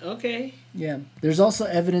down. Okay. Yeah. There's also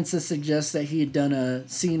evidence that suggests that he had done a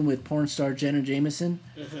scene with porn star Jenna Jameson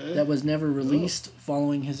that was never released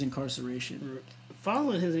following his incarceration.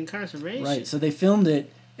 Following his incarceration? Right. So they filmed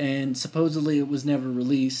it, and supposedly it was never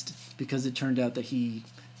released because it turned out that he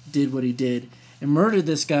did what he did and murdered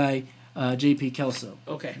this guy JP Kelso.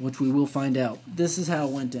 Okay. Which we will find out. This is how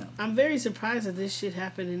it went down. I'm very surprised that this shit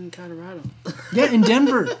happened in Colorado. Yeah, in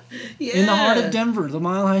Denver. Yeah. In the heart of Denver, the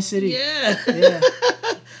Mile High City. Yeah.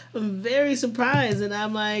 I'm very surprised, and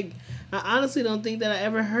I'm like, I honestly don't think that I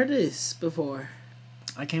ever heard this before.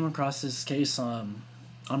 I came across this case on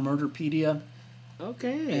Murderpedia.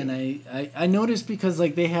 Okay. And I noticed because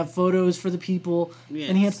like they have photos for the people, yes.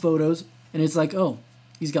 and he had photos, and it's like, oh,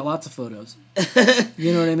 he's got lots of photos.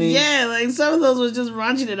 You know what I mean? Yeah, like some of those was just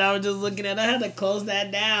raunchy that I was just looking at. I had to close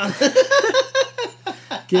that down.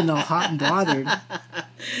 Getting all hot and bothered.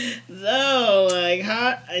 No, like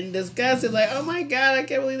hot and disgusted. Like, oh my god, I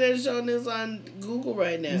can't believe they're showing this on Google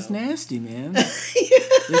right now. It's nasty, man.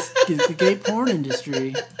 It's the gay porn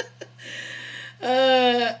industry.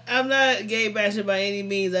 I'm not gay bashing by any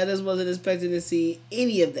means. I just wasn't expecting to see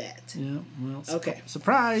any of that. Yeah, well, okay.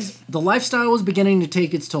 Surprise! The lifestyle was beginning to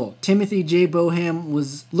take its toll. Timothy J. Boham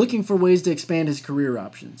was looking for ways to expand his career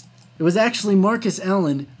options. It was actually Marcus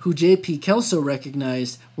Allen who JP Kelso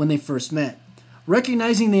recognized when they first met.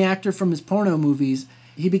 Recognizing the actor from his porno movies,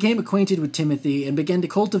 he became acquainted with Timothy and began to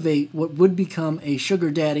cultivate what would become a sugar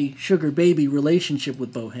daddy, sugar baby relationship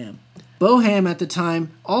with Boham. Boham, at the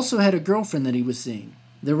time, also had a girlfriend that he was seeing.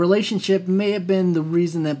 Their relationship may have been the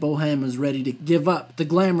reason that Boham was ready to give up the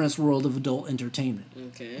glamorous world of adult entertainment.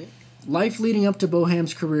 Okay. Life leading up to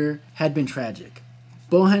Boham's career had been tragic.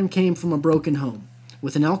 Boham came from a broken home,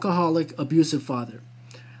 with an alcoholic, abusive father.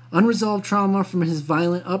 Unresolved trauma from his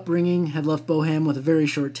violent upbringing had left Boham with a very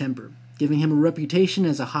short temper, giving him a reputation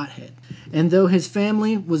as a hothead. And though his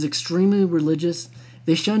family was extremely religious,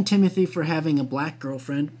 they shunned Timothy for having a black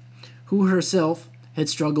girlfriend, who herself had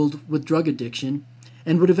struggled with drug addiction,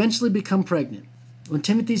 and would eventually become pregnant. When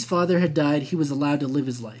Timothy's father had died, he was allowed to live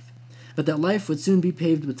his life. But that life would soon be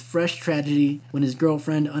paved with fresh tragedy when his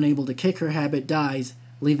girlfriend, unable to kick her habit, dies,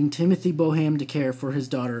 leaving Timothy Boham to care for his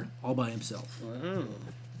daughter all by himself. Wow.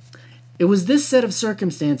 It was this set of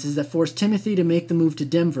circumstances that forced Timothy to make the move to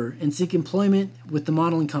Denver and seek employment with the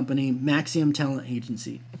modeling company Maximum Talent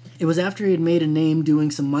Agency. It was after he had made a name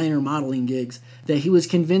doing some minor modeling gigs that he was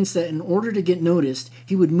convinced that in order to get noticed,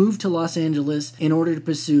 he would move to Los Angeles in order to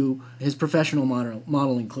pursue his professional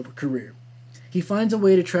modeling career. He finds a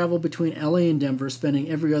way to travel between LA and Denver,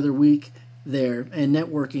 spending every other week there and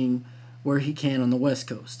networking where he can on the West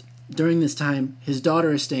Coast. During this time, his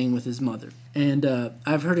daughter is staying with his mother. And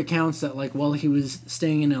I've heard accounts that, like, while he was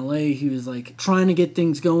staying in L.A., he was, like, trying to get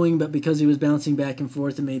things going, but because he was bouncing back and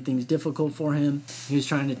forth, it made things difficult for him. He was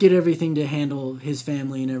trying to get everything to handle his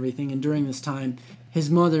family and everything. And during this time, his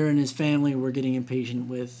mother and his family were getting impatient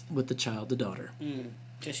with the child, the daughter.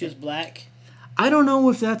 Because she was black? I don't know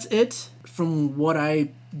if that's it. From what I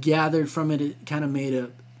gathered from it, it kind of made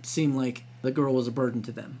it seem like the girl was a burden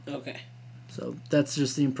to them. Okay. So that's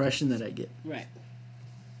just the impression that I get. Right.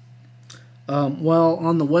 While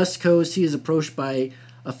on the West Coast, he is approached by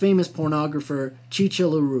a famous pornographer, Chicha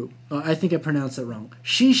LaRue. I think I pronounced that wrong.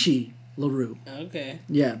 Shishi LaRue. Okay.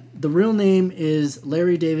 Yeah. The real name is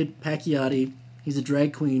Larry David Pacchiotti. He's a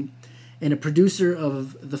drag queen and a producer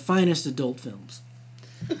of the finest adult films.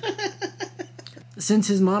 Since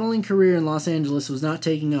his modeling career in Los Angeles was not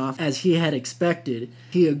taking off as he had expected,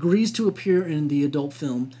 he agrees to appear in the adult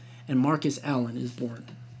film, and Marcus Allen is born.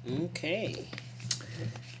 Okay.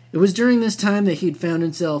 It was during this time that he had found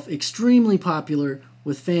himself extremely popular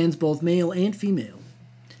with fans both male and female.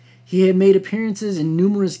 He had made appearances in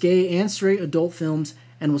numerous gay and straight adult films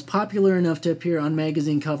and was popular enough to appear on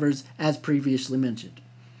magazine covers as previously mentioned.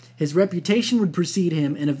 His reputation would precede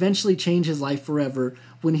him and eventually change his life forever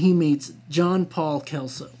when he meets John Paul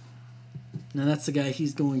Kelso. Now that's the guy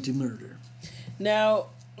he's going to murder. Now,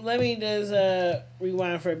 let me just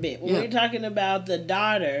rewind for a bit. When we're talking about the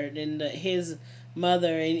daughter and his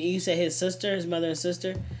mother, and you said his mother and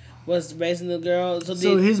sister, was raising the girl.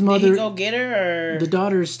 So his mother, did he go get her? Or? The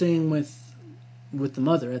daughter is staying with the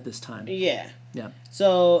mother at this time. Yeah. Yeah.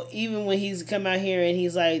 So even when he's come out here and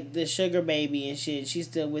he's like the sugar baby and shit, she's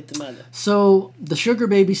still with the mother. So the sugar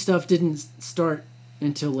baby stuff didn't start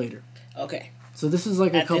until later. Okay. So this is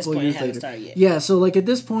like a couple of years later. Started yet. Yeah, so like at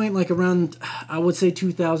this point, like around, I would say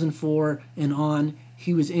 2004 and on,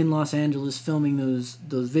 he was in Los Angeles filming those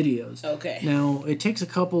videos. Okay. Now, it takes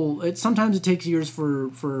sometimes it takes years for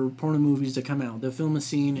porno movies to come out. They'll film a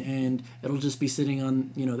scene and it'll just be sitting on,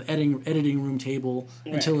 the editing room table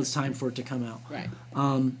until it's time for it to come out. Right.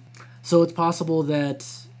 So it's possible that,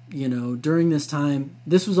 during this time,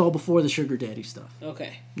 this was all before the sugar daddy stuff.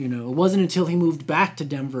 Okay. It wasn't until he moved back to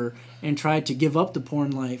Denver and tried to give up the porn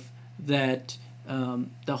life that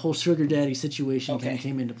the whole sugar daddy situation kind of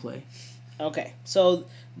came into play. Okay. So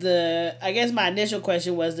I guess my initial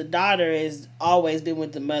question was the daughter has always been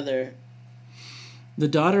with the mother. The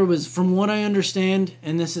daughter was, from what I understand,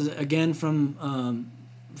 and this is again from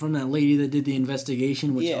that lady that did the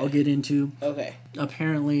investigation, which I'll get into. Okay.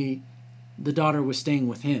 Apparently, the daughter was staying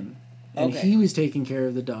with him. And Okay. he was taking care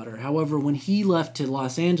of the daughter. However, when he left to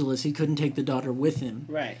Los Angeles, he couldn't take the daughter with him.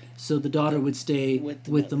 Right. So the daughter would stay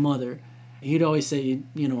with the mother. He'd always say,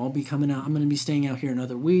 I'll be coming out. I'm going to be staying out here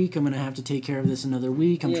another week. I'm going to have to take care of this another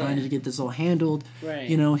week. I'm trying to get this all handled. Right.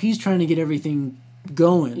 He's trying to get everything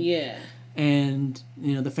going. Yeah. And,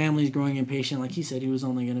 the family's growing impatient. Like he said, he was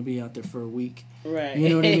only going to be out there for a week. Right. You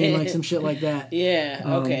know what I mean? Like some shit like that. Yeah.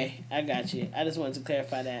 Okay. I got you. I just wanted to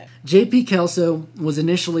clarify that. JP Kelso was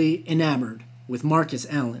initially enamored with Marcus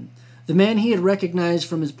Allen, the man he had recognized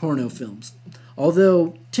from his porno films.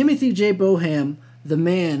 Although Timothy J. Boham, the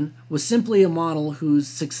man, was simply a model whose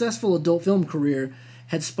successful adult film career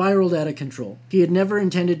had spiraled out of control. He had never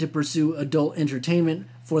intended to pursue adult entertainment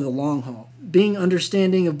for the long haul. Being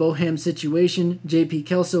understanding of Boham's situation, JP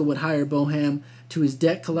Kelso would hire Boham to his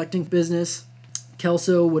debt collecting business.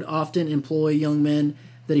 Kelso would often employ young men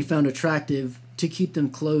that he found attractive to keep them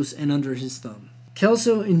close and under his thumb.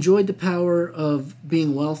 Kelso enjoyed the power of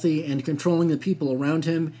being wealthy and controlling the people around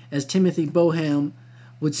him, as Timothy Boham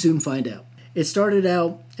would soon find out. It started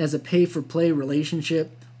out as a pay-for-play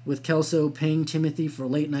relationship, with Kelso paying Timothy for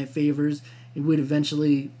late-night favors. It would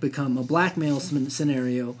eventually become a blackmail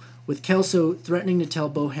scenario, with Kelso threatening to tell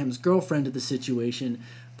Boham's girlfriend of the situation,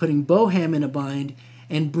 putting Boham in a bind,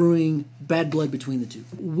 and brewing bad blood between the two.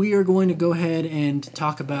 We are going to go ahead and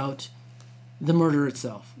talk about the murder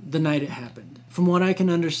itself, the night it happened. From what I can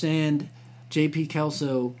understand, JP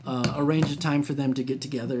Kelso arranged a time for them to get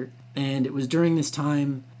together, and it was during this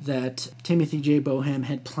time that Timothy J. Boham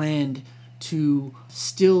had planned to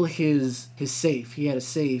steal his safe. He had a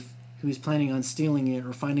safe. He was planning on stealing it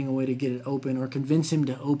or finding a way to get it open or convince him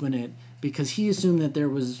to open it, because he assumed that there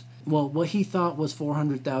was, what he thought was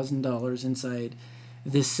 $400,000 inside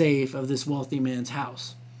this safe of this wealthy man's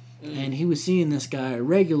house. And he was seeing this guy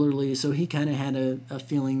regularly, so he kind of had a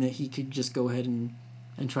feeling that he could just go ahead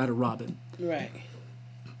and try to rob him. Right.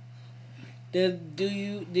 Did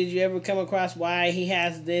you ever come across why he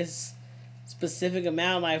has this specific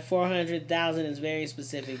amount? Like 400,000 is very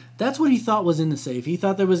specific. That's what he thought was in the safe. He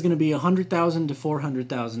thought there was going to be $100,000 to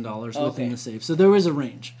 $400,000 within the safe. So there was a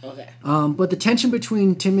range. Okay. But the tension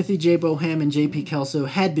between Timothy J. Boham and JP Kelso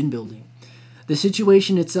had been building. The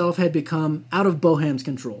situation itself had become out of Boham's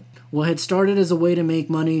control. What had started as a way to make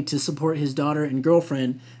money to support his daughter and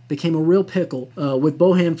girlfriend became a real pickle, with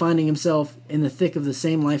Boham finding himself in the thick of the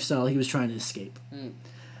same lifestyle he was trying to escape.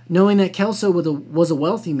 Knowing that Kelso was a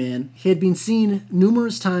wealthy man, he had been seen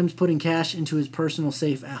numerous times putting cash into his personal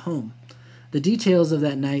safe at home. The details of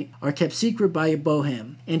that night are kept secret by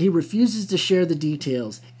Boham, and he refuses to share the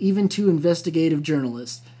details, even to investigative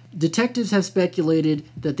journalists. Detectives have speculated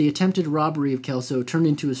that the attempted robbery of Kelso turned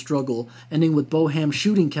into a struggle, ending with Boham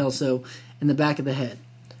shooting Kelso in the back of the head.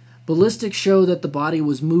 Ballistics show that the body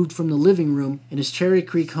was moved from the living room in his Cherry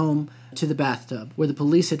Creek home to the bathtub, where the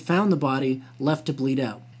police had found the body left to bleed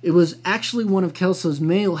out. It was actually one of Kelso's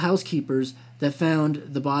male housekeepers that found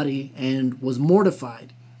the body and was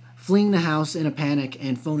mortified, fleeing the house in a panic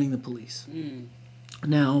and phoning the police.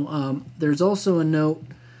 Now, there's also a note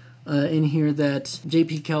in here that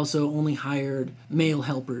JP Kelso only hired male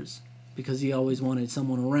helpers because he always wanted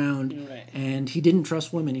someone around, and he didn't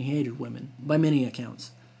trust women. He hated women by many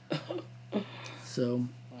accounts. So,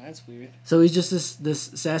 that's weird. So he's just this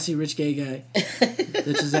sassy rich gay guy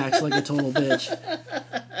that just acts like a total bitch.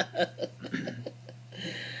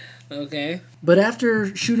 Okay. But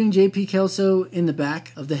after shooting JP Kelso in the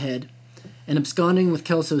back of the head and absconding with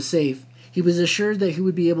Kelso's safe, he was assured that he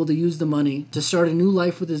would be able to use the money to start a new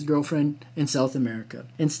life with his girlfriend in South America.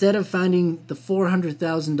 Instead of finding the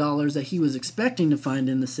 $400,000 that he was expecting to find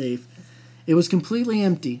in the safe, it was completely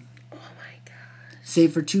empty. Oh my God.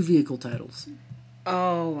 Save for 2 vehicle titles.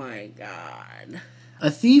 Oh my God. A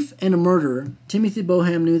thief and a murderer, Timothy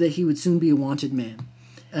Boham knew that he would soon be a wanted man.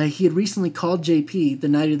 He had recently called JP the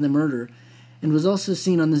night of the murder and was also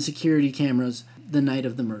seen on the security cameras the night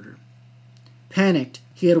of the murder. Panicked,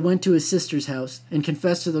 he had went to his sister's house and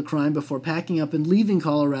confessed to the crime before packing up and leaving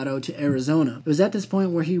Colorado to Arizona. It was at this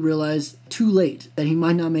point where he realized, too late, that he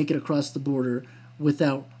might not make it across the border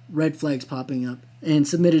without red flags popping up, and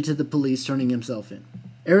submitted to the police, turning himself in.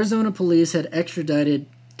 Arizona police had extradited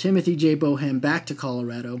Timothy J. Boham back to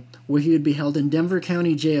Colorado, where he would be held in Denver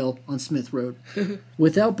County Jail on Smith Road,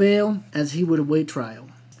 without bail, as he would await trial.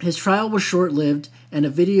 His trial was short-lived, and a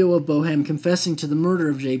video of Boham confessing to the murder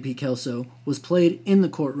of J.P. Kelso was played in the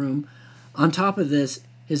courtroom, On top of this,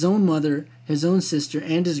 his own mother, his own sister,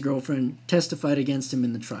 and his girlfriend testified against him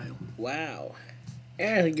in the trial. Wow.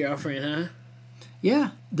 And a girlfriend, huh?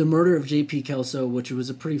 Yeah. The murder of JP Kelso, which was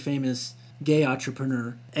a pretty famous gay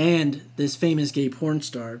entrepreneur, and this famous gay porn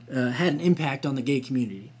star, had an impact on the gay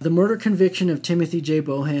community. The murder conviction of Timothy J.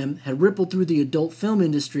 Boham had rippled through the adult film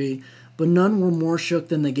industry, but none were more shook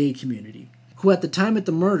than the gay community, who at the time of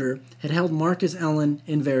the murder had held Marcus Allen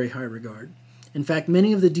in very high regard. In fact,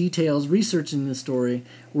 many of the details researching this story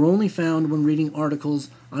were only found when reading articles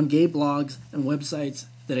on gay blogs and websites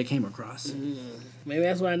that I came across. Maybe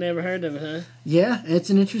that's why I never heard of it, huh? Yeah,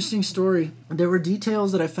 it's an interesting story. There were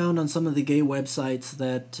details that I found on some of the gay websites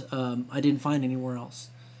that I didn't find anywhere else.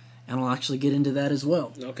 And I'll actually get into that as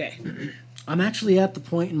well. Okay. I'm actually at the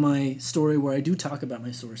point in my story where I do talk about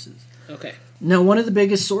my sources. Okay. Now, one of the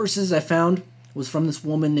biggest sources I found was from this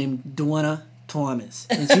woman named Donna Thomas.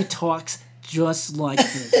 And she talks just like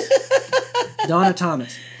this. Donna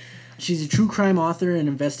Thomas. She's a true crime author and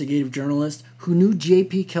investigative journalist who knew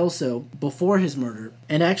JP Kelso before his murder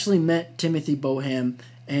and actually met Timothy Boham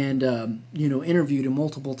and, interviewed him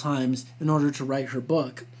multiple times in order to write her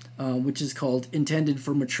book, which is called Intended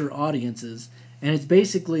for Mature Audiences. And it's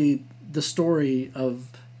basically the story of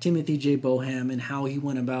Timothy J. Boham and how he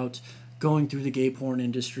went about going through the gay porn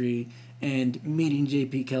industry and meeting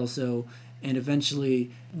JP Kelso and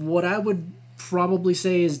eventually what I would probably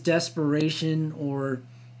say is desperation or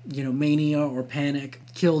mania or panic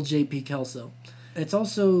killed JP Kelso. It's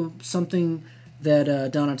also something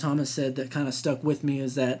that Donna Thomas said that kind of stuck with me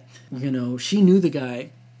is that, she knew the guy,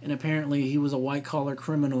 and apparently he was a white-collar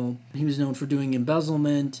criminal. He was known for doing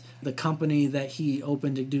embezzlement. The company that he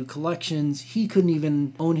opened to do collections, he couldn't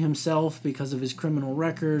even own himself because of his criminal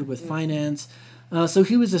record with finance. So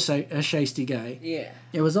he was a shiesty guy. Yeah.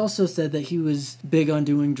 It was also said that he was big on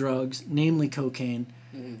doing drugs, namely cocaine.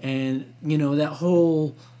 Mm-hmm. And, that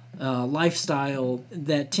whole lifestyle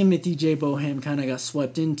that Timothy J. Boham kind of got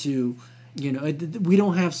swept into, we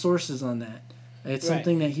don't have sources on that. It's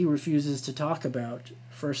something that he refuses to talk about,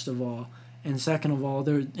 first of all. And second of all,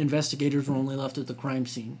 the investigators were only left at the crime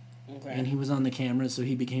scene. Okay. And he was on the camera, so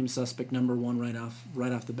he became suspect number one right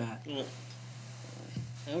off the bat.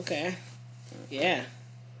 Okay. Yeah.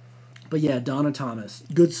 But yeah, Donna Thomas,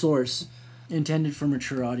 good source, intended for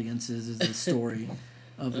mature audiences, is the story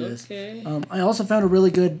of this. Okay. I also found a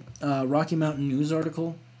really good Rocky Mountain News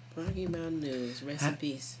article. Rocky Mountain News, rest in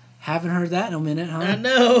peace. Haven't heard that in a minute, huh? I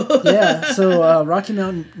know. Yeah, so Rocky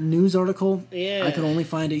Mountain News article. Yeah. I could only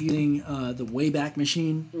find it using the Wayback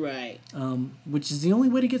Machine. Right. Which is the only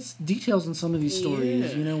way to get details on some of these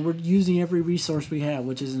stories. Yeah. We're using every resource we have,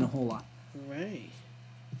 which isn't a whole lot. Right.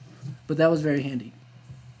 But that was very handy.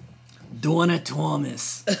 Donna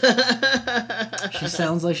Thomas. She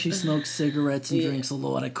sounds like she smokes cigarettes and drinks a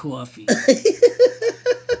lot of coffee.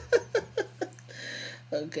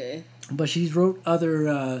 Okay. But she's wrote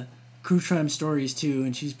other true crime stories too,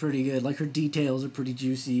 and she's pretty good. Like, her details are pretty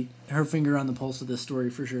juicy. Her finger on the pulse of this story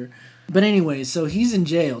for sure. But anyways, so he's in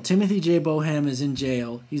jail. Timothy J. Boham is in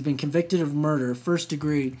jail. He's been convicted of murder, first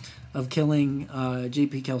degree, of killing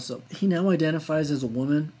JP Kelso. He now identifies as a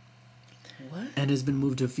woman. What? And has been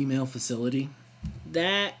moved to a female facility.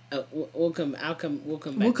 That we'll come back. We'll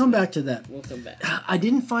come back to that. We'll come back. I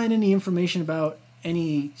didn't find any information about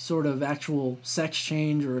any sort of actual sex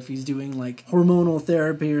change or if he's doing like hormonal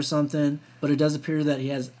therapy or something, but it does appear that he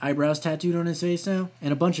has eyebrows tattooed on his face now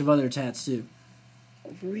and a bunch of other tats too.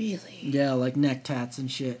 Really? Yeah, like neck tats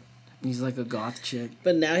and shit. He's like a goth chick.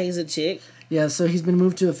 But now he's a chick? Yeah, so he's been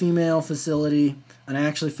moved to a female facility, and I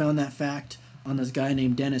actually found that fact on this guy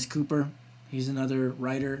named Dennis Cooper. He's another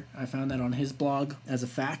writer. I found that on his blog as a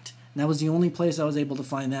fact. And that was the only place I was able to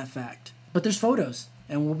find that fact. But there's photos,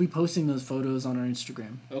 and we'll be posting those photos on our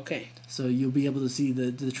Instagram. Okay. So you'll be able to see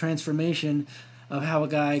the transformation of how a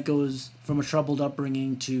guy goes from a troubled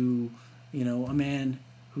upbringing to, a man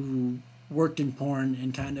who worked in porn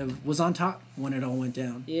and kind of was on top when it all went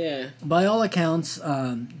down. Yeah. By all accounts,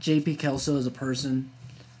 JP Kelso as a person,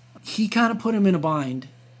 he kind of put him in a bind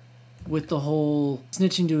with the whole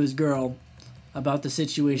snitching to his girl about the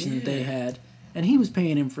situation that they had. And he was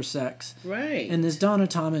paying him for sex. Right. And this Donna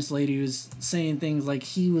Thomas lady was saying things like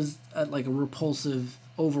he was like a repulsive,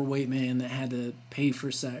 overweight man that had to pay for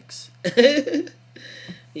sex.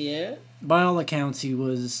 Yeah. By all accounts, he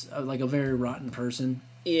was like a very rotten person.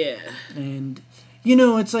 Yeah. And,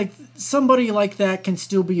 it's like somebody like that can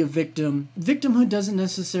still be a victim. Victimhood doesn't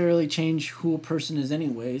necessarily change who a person is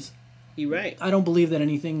anyways. You're right. I don't believe that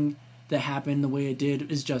anything that happened the way it did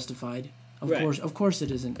is justified. Of course it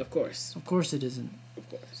isn't. Of course it isn't. Of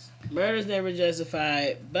course. Murder's never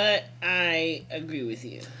justified, but I agree with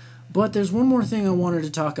you. But there's one more thing I wanted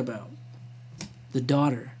to talk about. The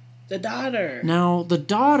daughter. The daughter. Now, the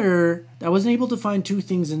daughter, I wasn't able to find two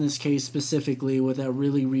things in this case specifically without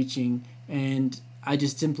really reaching, and I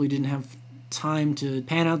just simply didn't have time to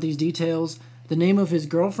pan out these details. The name of his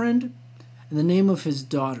girlfriend and the name of his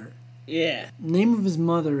daughter. Yeah. The name of his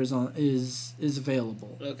mother is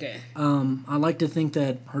available. Okay. I like to think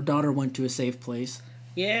that her daughter went to a safe place.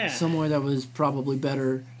 Yeah. Somewhere that was probably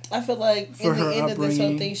better. I feel like for in the her end of this whole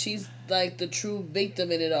upbringing. thing, she's like the true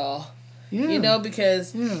victim in it all. Yeah. You know,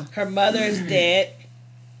 because her mother is dead,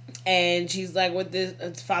 and she's like with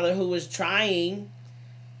this father who was trying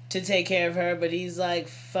to take care of her, but he's like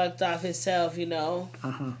fucked off himself, you know.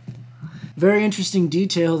 Very interesting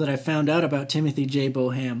detail that I found out about Timothy J.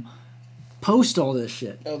 Boham. Post all this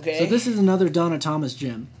shit. Okay. So this is another Donna Thomas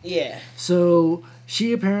gem. Yeah. So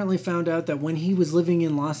she apparently found out that when he was living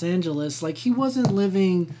in Los Angeles, like he wasn't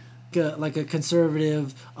living like a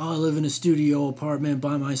conservative, I live in a studio apartment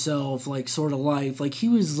by myself, like sort of life. Like he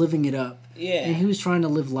was living it up. Yeah. And he was trying to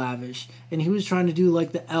live lavish. And he was trying to do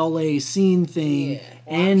like the LA scene thing. Yeah.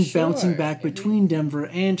 Well, and bouncing back between Denver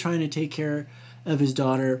and trying to take care of his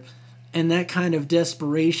daughter. And that kind of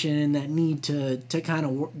desperation and that need to kind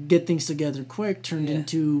of get things together quick turned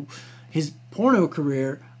into his porno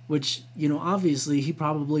career, which, you know, obviously he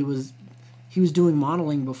probably was doing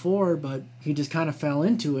modeling before, but he just kind of fell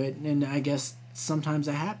into it. And I guess sometimes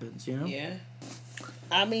it happens, you know? Yeah.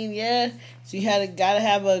 I mean, yeah. So you gotta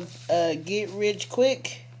have a get rich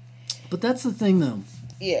quick. But that's the thing, though.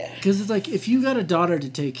 Yeah. Because it's like, if you got a daughter to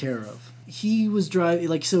take care of, he was driving,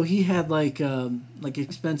 like, so he had like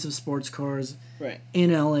expensive sports cars, right,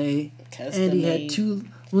 in LA, custom and he made. had two.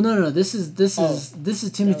 Well, no, this is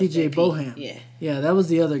Timothy J. JP. Boham. Yeah, that was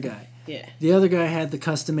the other guy. Yeah, the other guy had the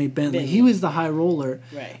custom made Bentley. He was the high roller.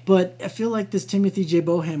 Right. But I feel like this Timothy J.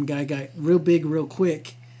 Boham guy got real big, real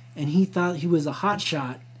quick, and he thought he was a hot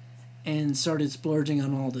shot, and started splurging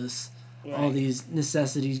on all this. Right. All these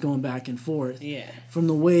necessities going back and forth. Yeah. From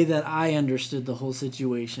the way that I understood the whole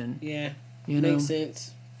situation. Yeah. You know? Makes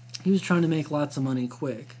sense. He was trying to make lots of money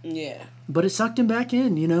quick. Yeah. But it sucked him back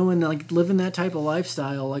in, you know, and like living that type of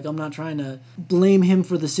lifestyle. Like, I'm not trying to blame him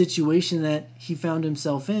for the situation that he found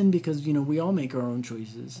himself in because, you know, we all make our own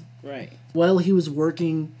choices. Right. While he was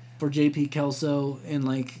working for JP Kelso in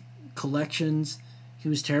like collections, he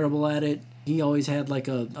was terrible at it. He always had like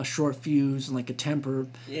a short fuse and like a temper.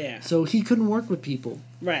 Yeah. So he couldn't work with people.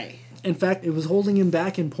 Right. In fact, it was holding him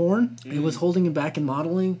back in porn. It was holding him back in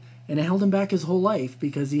modeling. And it held him back his whole life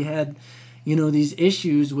because he had, you know, these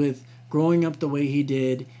issues with growing up the way he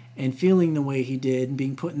did and feeling the way he did and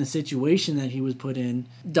being put in the situation that he was put in.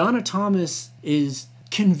 Donna Thomas is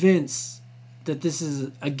convinced that this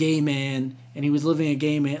is a gay man and he was living a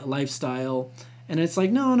gay man lifestyle. And it's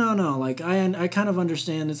like, no. Like, I kind of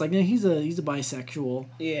understand. It's like, no, he's a bisexual.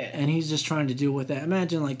 Yeah. And he's just trying to deal with that.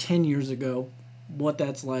 Imagine, like, 10 years ago, what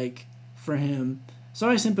that's like for him. So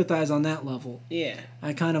I sympathize on that level. Yeah.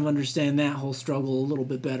 I kind of understand that whole struggle a little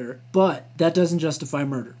bit better. But that doesn't justify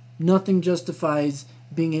murder. Nothing justifies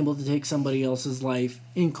being able to take somebody else's life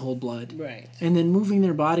in cold blood. Right. And then moving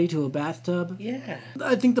their body to a bathtub. Yeah.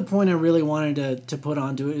 I think the point I really wanted to put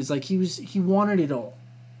onto it is, like, he wanted it all.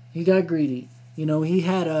 He got greedy. You know, he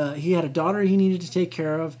had a daughter he needed to take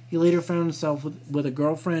care of. He later found himself with a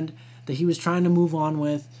girlfriend that he was trying to move on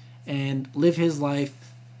with and live his life,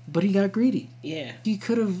 but he got greedy. Yeah. He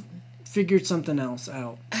could have figured something else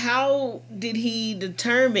out. How did he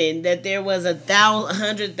determine that there was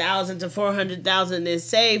 100,000 to 400,000 is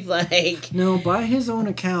safe? Like, no, by his own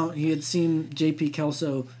account, he had seen JP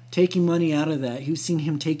Kelso taking money out of that. He was seen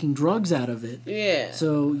him taking drugs out of it. Yeah.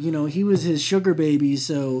 So, you know, he was his sugar baby,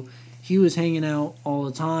 so he was hanging out all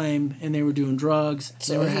the time, and they were doing drugs.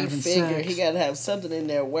 So they were having sex. He got to have something in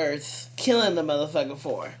there worth killing the motherfucker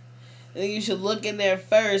for. I think you should look in there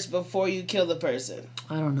first before you kill the person.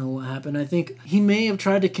 I don't know what happened. I think he may have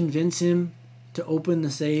tried to convince him to open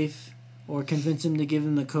the safe or convince him to give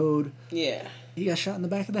him the code. Yeah. He got shot in the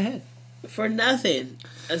back of the head. For nothing,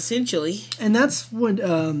 essentially. And that's what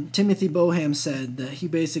Timothy Boham said, that he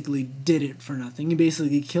basically did it for nothing. He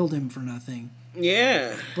basically killed him for nothing.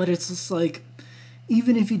 Yeah. But it's just like,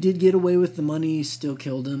 even if he did get away with the money, he still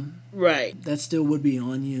killed him. Right. That still would be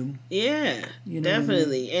on you. Yeah, you know,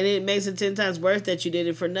 definitely. What I mean? And it makes it 10 times worse that you did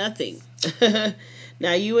it for nothing.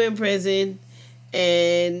 Now you in prison,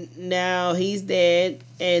 and now he's dead,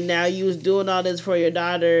 and now you was doing all this for your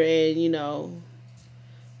daughter, and, you know,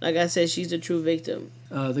 like I said, she's the true victim.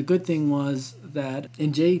 The good thing was that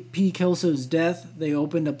in JP Kelso's death, they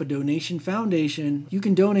opened up a donation foundation. You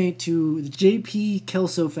can donate to the JP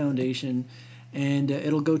Kelso Foundation, and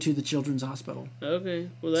it'll go to the children's hospital. Okay,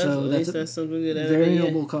 well that's something good. Very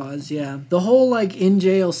noble cause. Yeah, the whole like in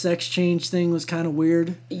jail sex change thing was kind of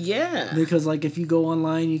weird. Yeah, because like if you go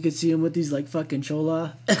online, you could see him with these like fucking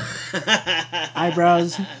chola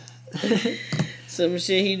eyebrows. Some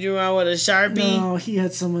shit he drew on with a Sharpie. No, he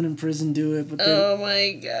had someone in prison do it, but oh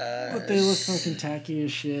my god! But they look fucking tacky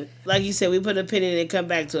as shit. Like you said, we put a pin in it and come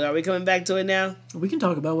back to it. Are we coming back to it now? We can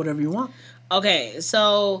talk about whatever you want. Okay,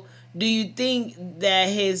 so do you think that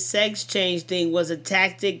his sex change thing was a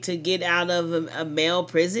tactic to get out of a male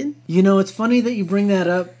prison? You know, it's funny that you bring that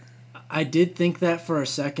up. I did think that for a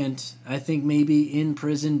second. I think maybe in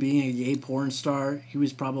prison, being a gay porn star, he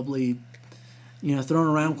was probably, thrown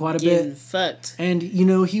around quite a bit. Fucked. And,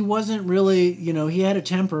 he wasn't really, he had a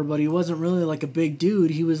temper, but he wasn't really like a big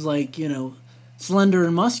dude. He was like, slender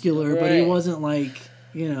and muscular, but he wasn't like,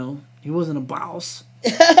 he wasn't a boss.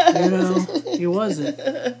 He wasn't.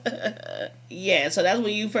 Yeah, so that's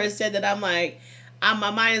when you first said that. I'm like, my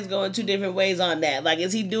mind is going two different ways on that. Like,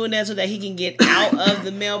 is he doing that so that he can get out of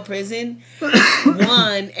the male prison?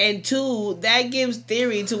 One, and two, that gives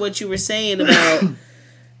theory to what you were saying about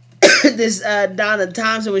this Donna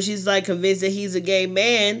Thompson, when she's like convinced that he's a gay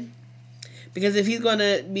man. Because if he's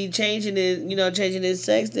gonna be changing his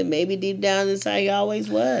sex, then maybe deep down inside he always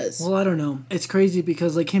was. Well, I don't know. It's crazy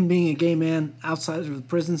because like him being a gay man outside of the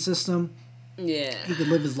prison system, yeah, he could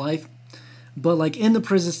live his life. But like in the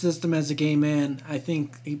prison system as a gay man, I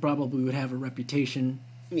think he probably would have a reputation.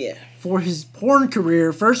 Yeah. For his porn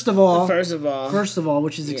career, first of all,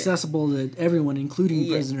 which is accessible to everyone, including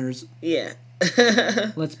prisoners. Yeah.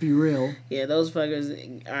 Let's be real. Yeah, those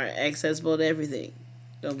fuckers are accessible to everything.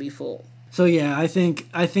 Don't be fooled. So yeah, I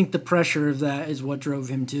think the pressure of that is what drove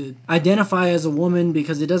him to identify as a woman,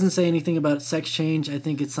 because it doesn't say anything about sex change. I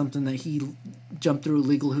think it's something that he jumped through a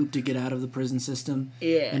legal hoop to get out of the prison system.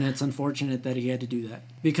 Yeah. And it's unfortunate that he had to do that.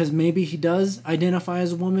 Because maybe he does identify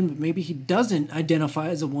as a woman, but maybe he doesn't identify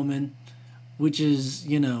as a woman, which is,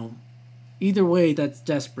 either way that's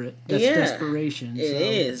desperate. That's desperation. It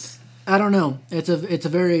is. I don't know. It's a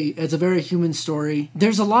very human story.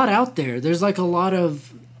 There's a lot out there. There's a lot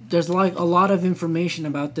of information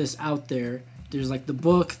about this out there. There's like the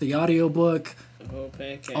book, the audio book,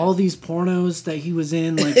 all these pornos that he was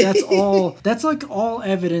in. Like that's like all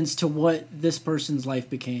evidence to what this person's life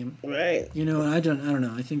became. Right. And I don't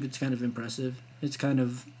know. I think it's kind of impressive. It's kind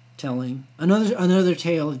of telling. Another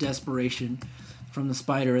tale of desperation from the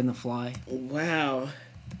spider and the fly. Wow.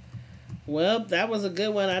 Well, that was a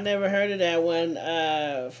good one. I never heard of that one.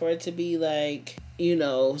 For it to be like,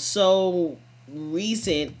 so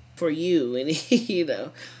recent for you, and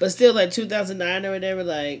but still like 2009 or whatever,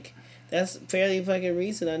 like that's fairly fucking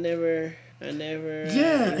recent. I never.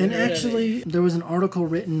 Yeah, and actually, there was an article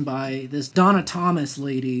written by this Donna Thomas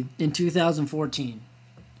lady in 2014.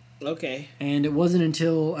 Okay. And it wasn't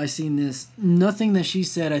until I seen this, nothing that she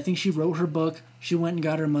said. I think she wrote her book. She went and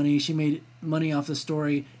got her money. She made money off the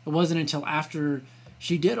story. It wasn't until after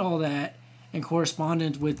she did all that and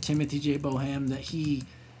corresponded with Timothy J. Boham that he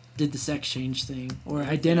did the sex change thing or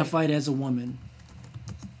identified as a woman.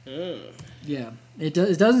 Yeah. It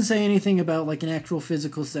doesn't say anything about like an actual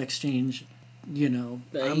physical sex change,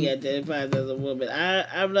 But he identified as a woman.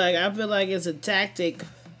 I feel like it's a tactic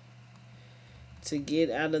to get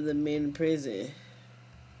out of the men prison.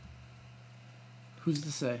 Who's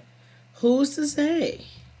to say? Who's to say?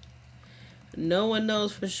 No one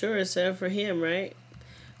knows for sure except for him, right?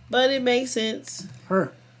 But it makes sense.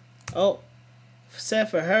 Her. Oh,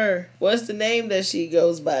 except for her. What's the name that she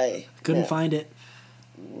goes by? Couldn't find it.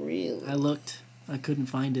 Really? I looked. I couldn't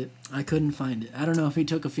find it. I don't know if he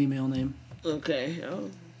took a female name. Okay. Oh,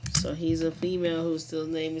 so he's a female whose still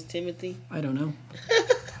name is Timothy? I don't know.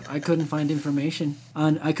 I couldn't find information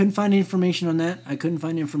on that. I couldn't find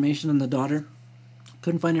information on the daughter.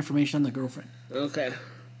 Couldn't find information on the girlfriend. Okay.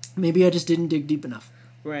 Maybe I just didn't dig deep enough.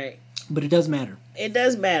 Right. But it does matter. It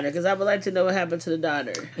does matter, because I would like to know what happened to the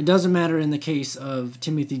daughter. It doesn't matter in the case of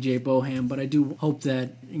Timothy J. Boham, but I do hope that,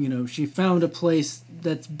 she found a place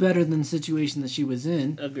that's better than the situation that she was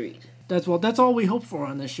in. Agreed. That's all we hope for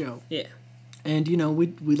on this show. Yeah. And,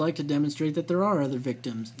 we'd like to demonstrate that there are other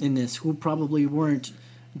victims in this who probably weren't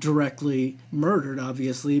directly murdered,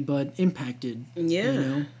 obviously, but impacted.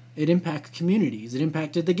 Yeah. It impacted communities. It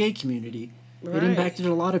impacted the gay community. Right. It impacted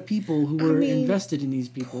a lot of people who were invested in these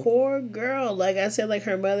people. Poor girl. Like I said, like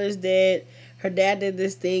her mother's dead. Her dad did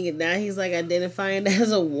this thing, and now he's like identifying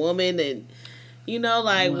as a woman, and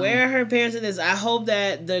where are her parents in this? I hope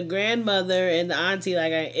that the grandmother and the auntie,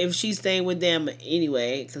 if she's staying with them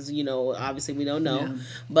anyway, because obviously we don't know,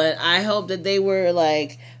 but I hope that they were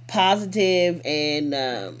like positive and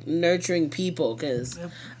nurturing people, because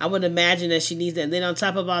I would imagine that she needs that. And then on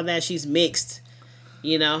top of all that, she's mixed,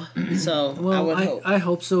 you know? So I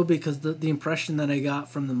hope so, because the impression that I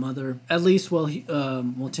got from the mother, at least while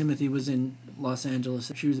Timothy was in Los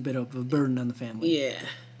Angeles, she was a bit of a burden on the family. Yeah.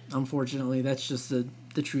 Unfortunately, that's just the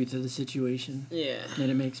truth of the situation. Yeah.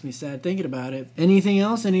 And it makes me sad thinking about it. Anything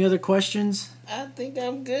else? Any other questions? I think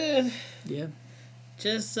I'm good. Yeah.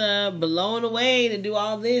 Just blown away to do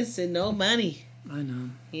all this and no money. I know.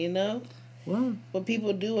 You know? Well, what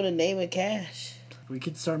people do in the name of cash. We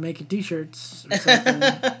could start making t-shirts or something.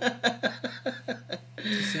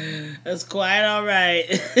 That's quite all right.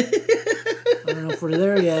 I don't know if we're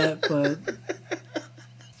there yet, but...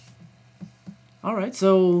 All right,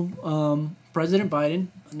 so President Biden.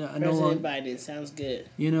 President Biden sounds good.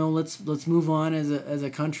 You know, let's move on as a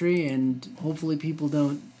country, and hopefully people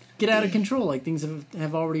don't get out of control. Like things are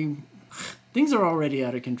already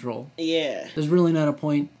out of control. Yeah. There's really not a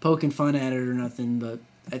point poking fun at it or nothing, but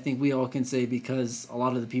I think we all can say, because a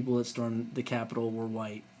lot of the people that stormed the Capitol were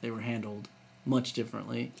white, they were handled much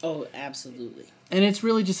differently. Oh, absolutely. And it's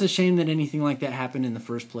really just a shame that anything like that happened in the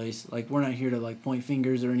first place. Like, we're not here to, like, point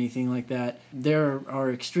fingers or anything like that. There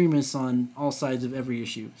are extremists on all sides of every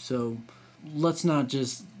issue. So let's not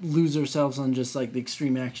just lose ourselves on just, like, the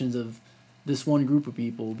extreme actions of this one group of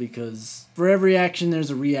people, because for every action, there's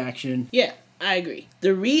a reaction. Yeah, I agree.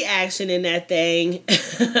 The reaction in that thing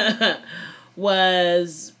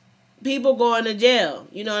was people going to jail.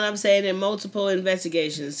 You know what I'm saying? In multiple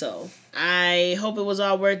investigations. So I hope it was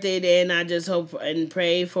all worth it, and I just hope and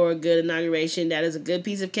pray for a good inauguration. That is a good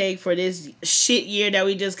piece of cake for this shit year that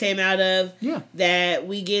we just came out of. Yeah. That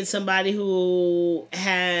we get somebody who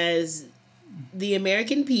has the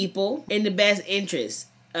American people in the best interest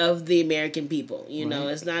of the American people. You know,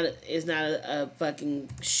 it's not a fucking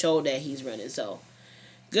show that he's running. So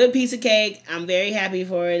good piece of cake. I'm very happy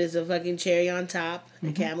for it. It's a fucking cherry on top.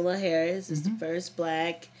 Mm-hmm. Kamala Harris is the first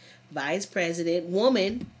black vice president,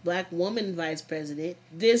 black woman vice president.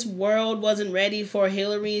 This world wasn't ready for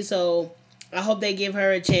Hillary, so I hope they give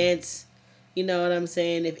her a chance. You know what I'm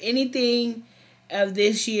saying? If anything of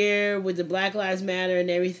this year with the Black Lives Matter and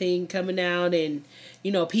everything coming out, and,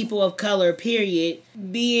 you know, people of color, period,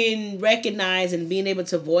 being recognized and being able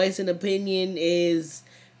to voice an opinion is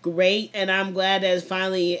great. And I'm glad that it's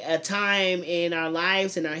finally a time in our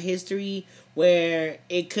lives and our history where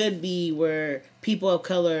it could be where people of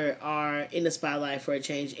color are in the spotlight for a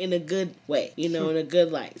change in a good way, you know, in a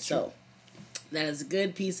good light. So that is a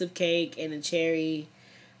good piece of cake and a cherry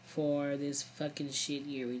for this fucking shit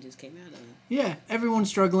year we just came out of. Yeah, everyone's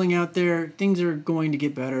struggling out there. Things are going to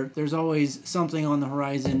get better. There's always something on the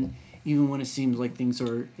horizon, even when it seems like things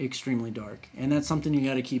are extremely dark. And that's something you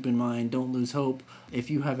got to keep in mind. Don't lose hope. If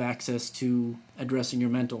you have access to addressing your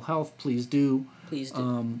mental health, please do. Please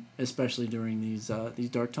do. Especially during these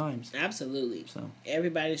dark times. Absolutely. So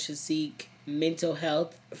everybody should seek mental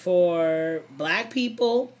health for black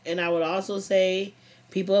people, and I would also say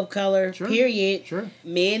people of color, period. Sure.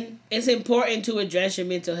 Men, it's important to address your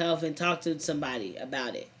mental health and talk to somebody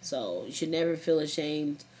about it. So you should never feel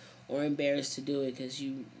ashamed or embarrassed to do it, because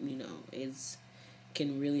you know, it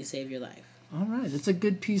can really save your life. All right. It's a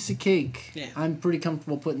good piece of cake. Yeah. I'm pretty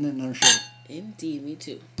comfortable putting it in our shirt. Indeed, me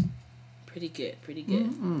too. Pretty good.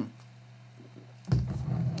 Mm-hmm.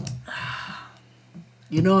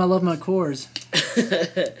 You know I love my Coors.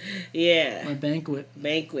 Yeah. My banquet.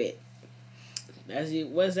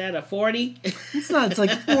 What's that, a 40? It's not. It's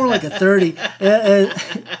like more like a 30.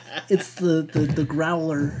 It's the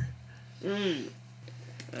growler.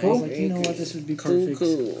 Cool. Like, you know what? This would be perfect.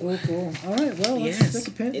 Cool. All right. Well, let's stick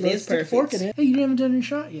a pin. Let's stick a fork in it. Hey, you haven't done your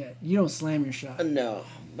shot yet. You don't slam your shot. No,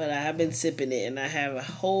 but I have been sipping it, and I have a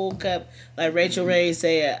whole cup, like Rachel Ray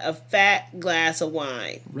say, a fat glass of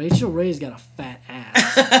wine. Rachel Ray's got a fat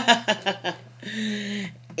ass.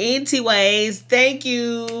 Anyways, thank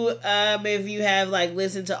you. If you have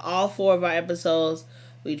listened to all 4 of our episodes,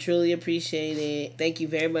 we truly appreciate it. Thank you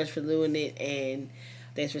very much for doing it, and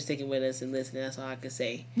thanks for sticking with us and listening. That's all I can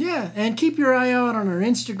say. Yeah, and keep your eye out on our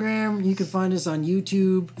Instagram. You can find us on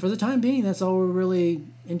YouTube. For the time being, that's all we're really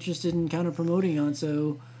interested in kind of promoting on.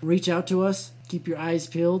 So reach out to us. Keep your eyes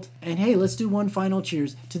peeled. And hey, let's do one final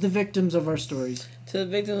cheers to the victims of our stories. To the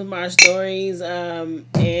victims of our stories, and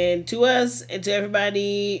to us, and to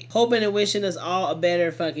everybody, hoping and wishing us all a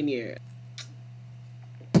better fucking year.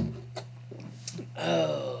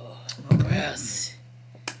 Oh, gross.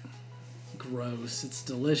 Gross. It's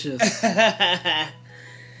delicious. Thank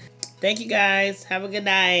you, guys. Have a good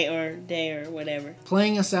night or day or whatever.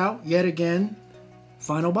 Playing us out yet again,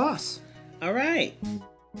 Final Boss. All right.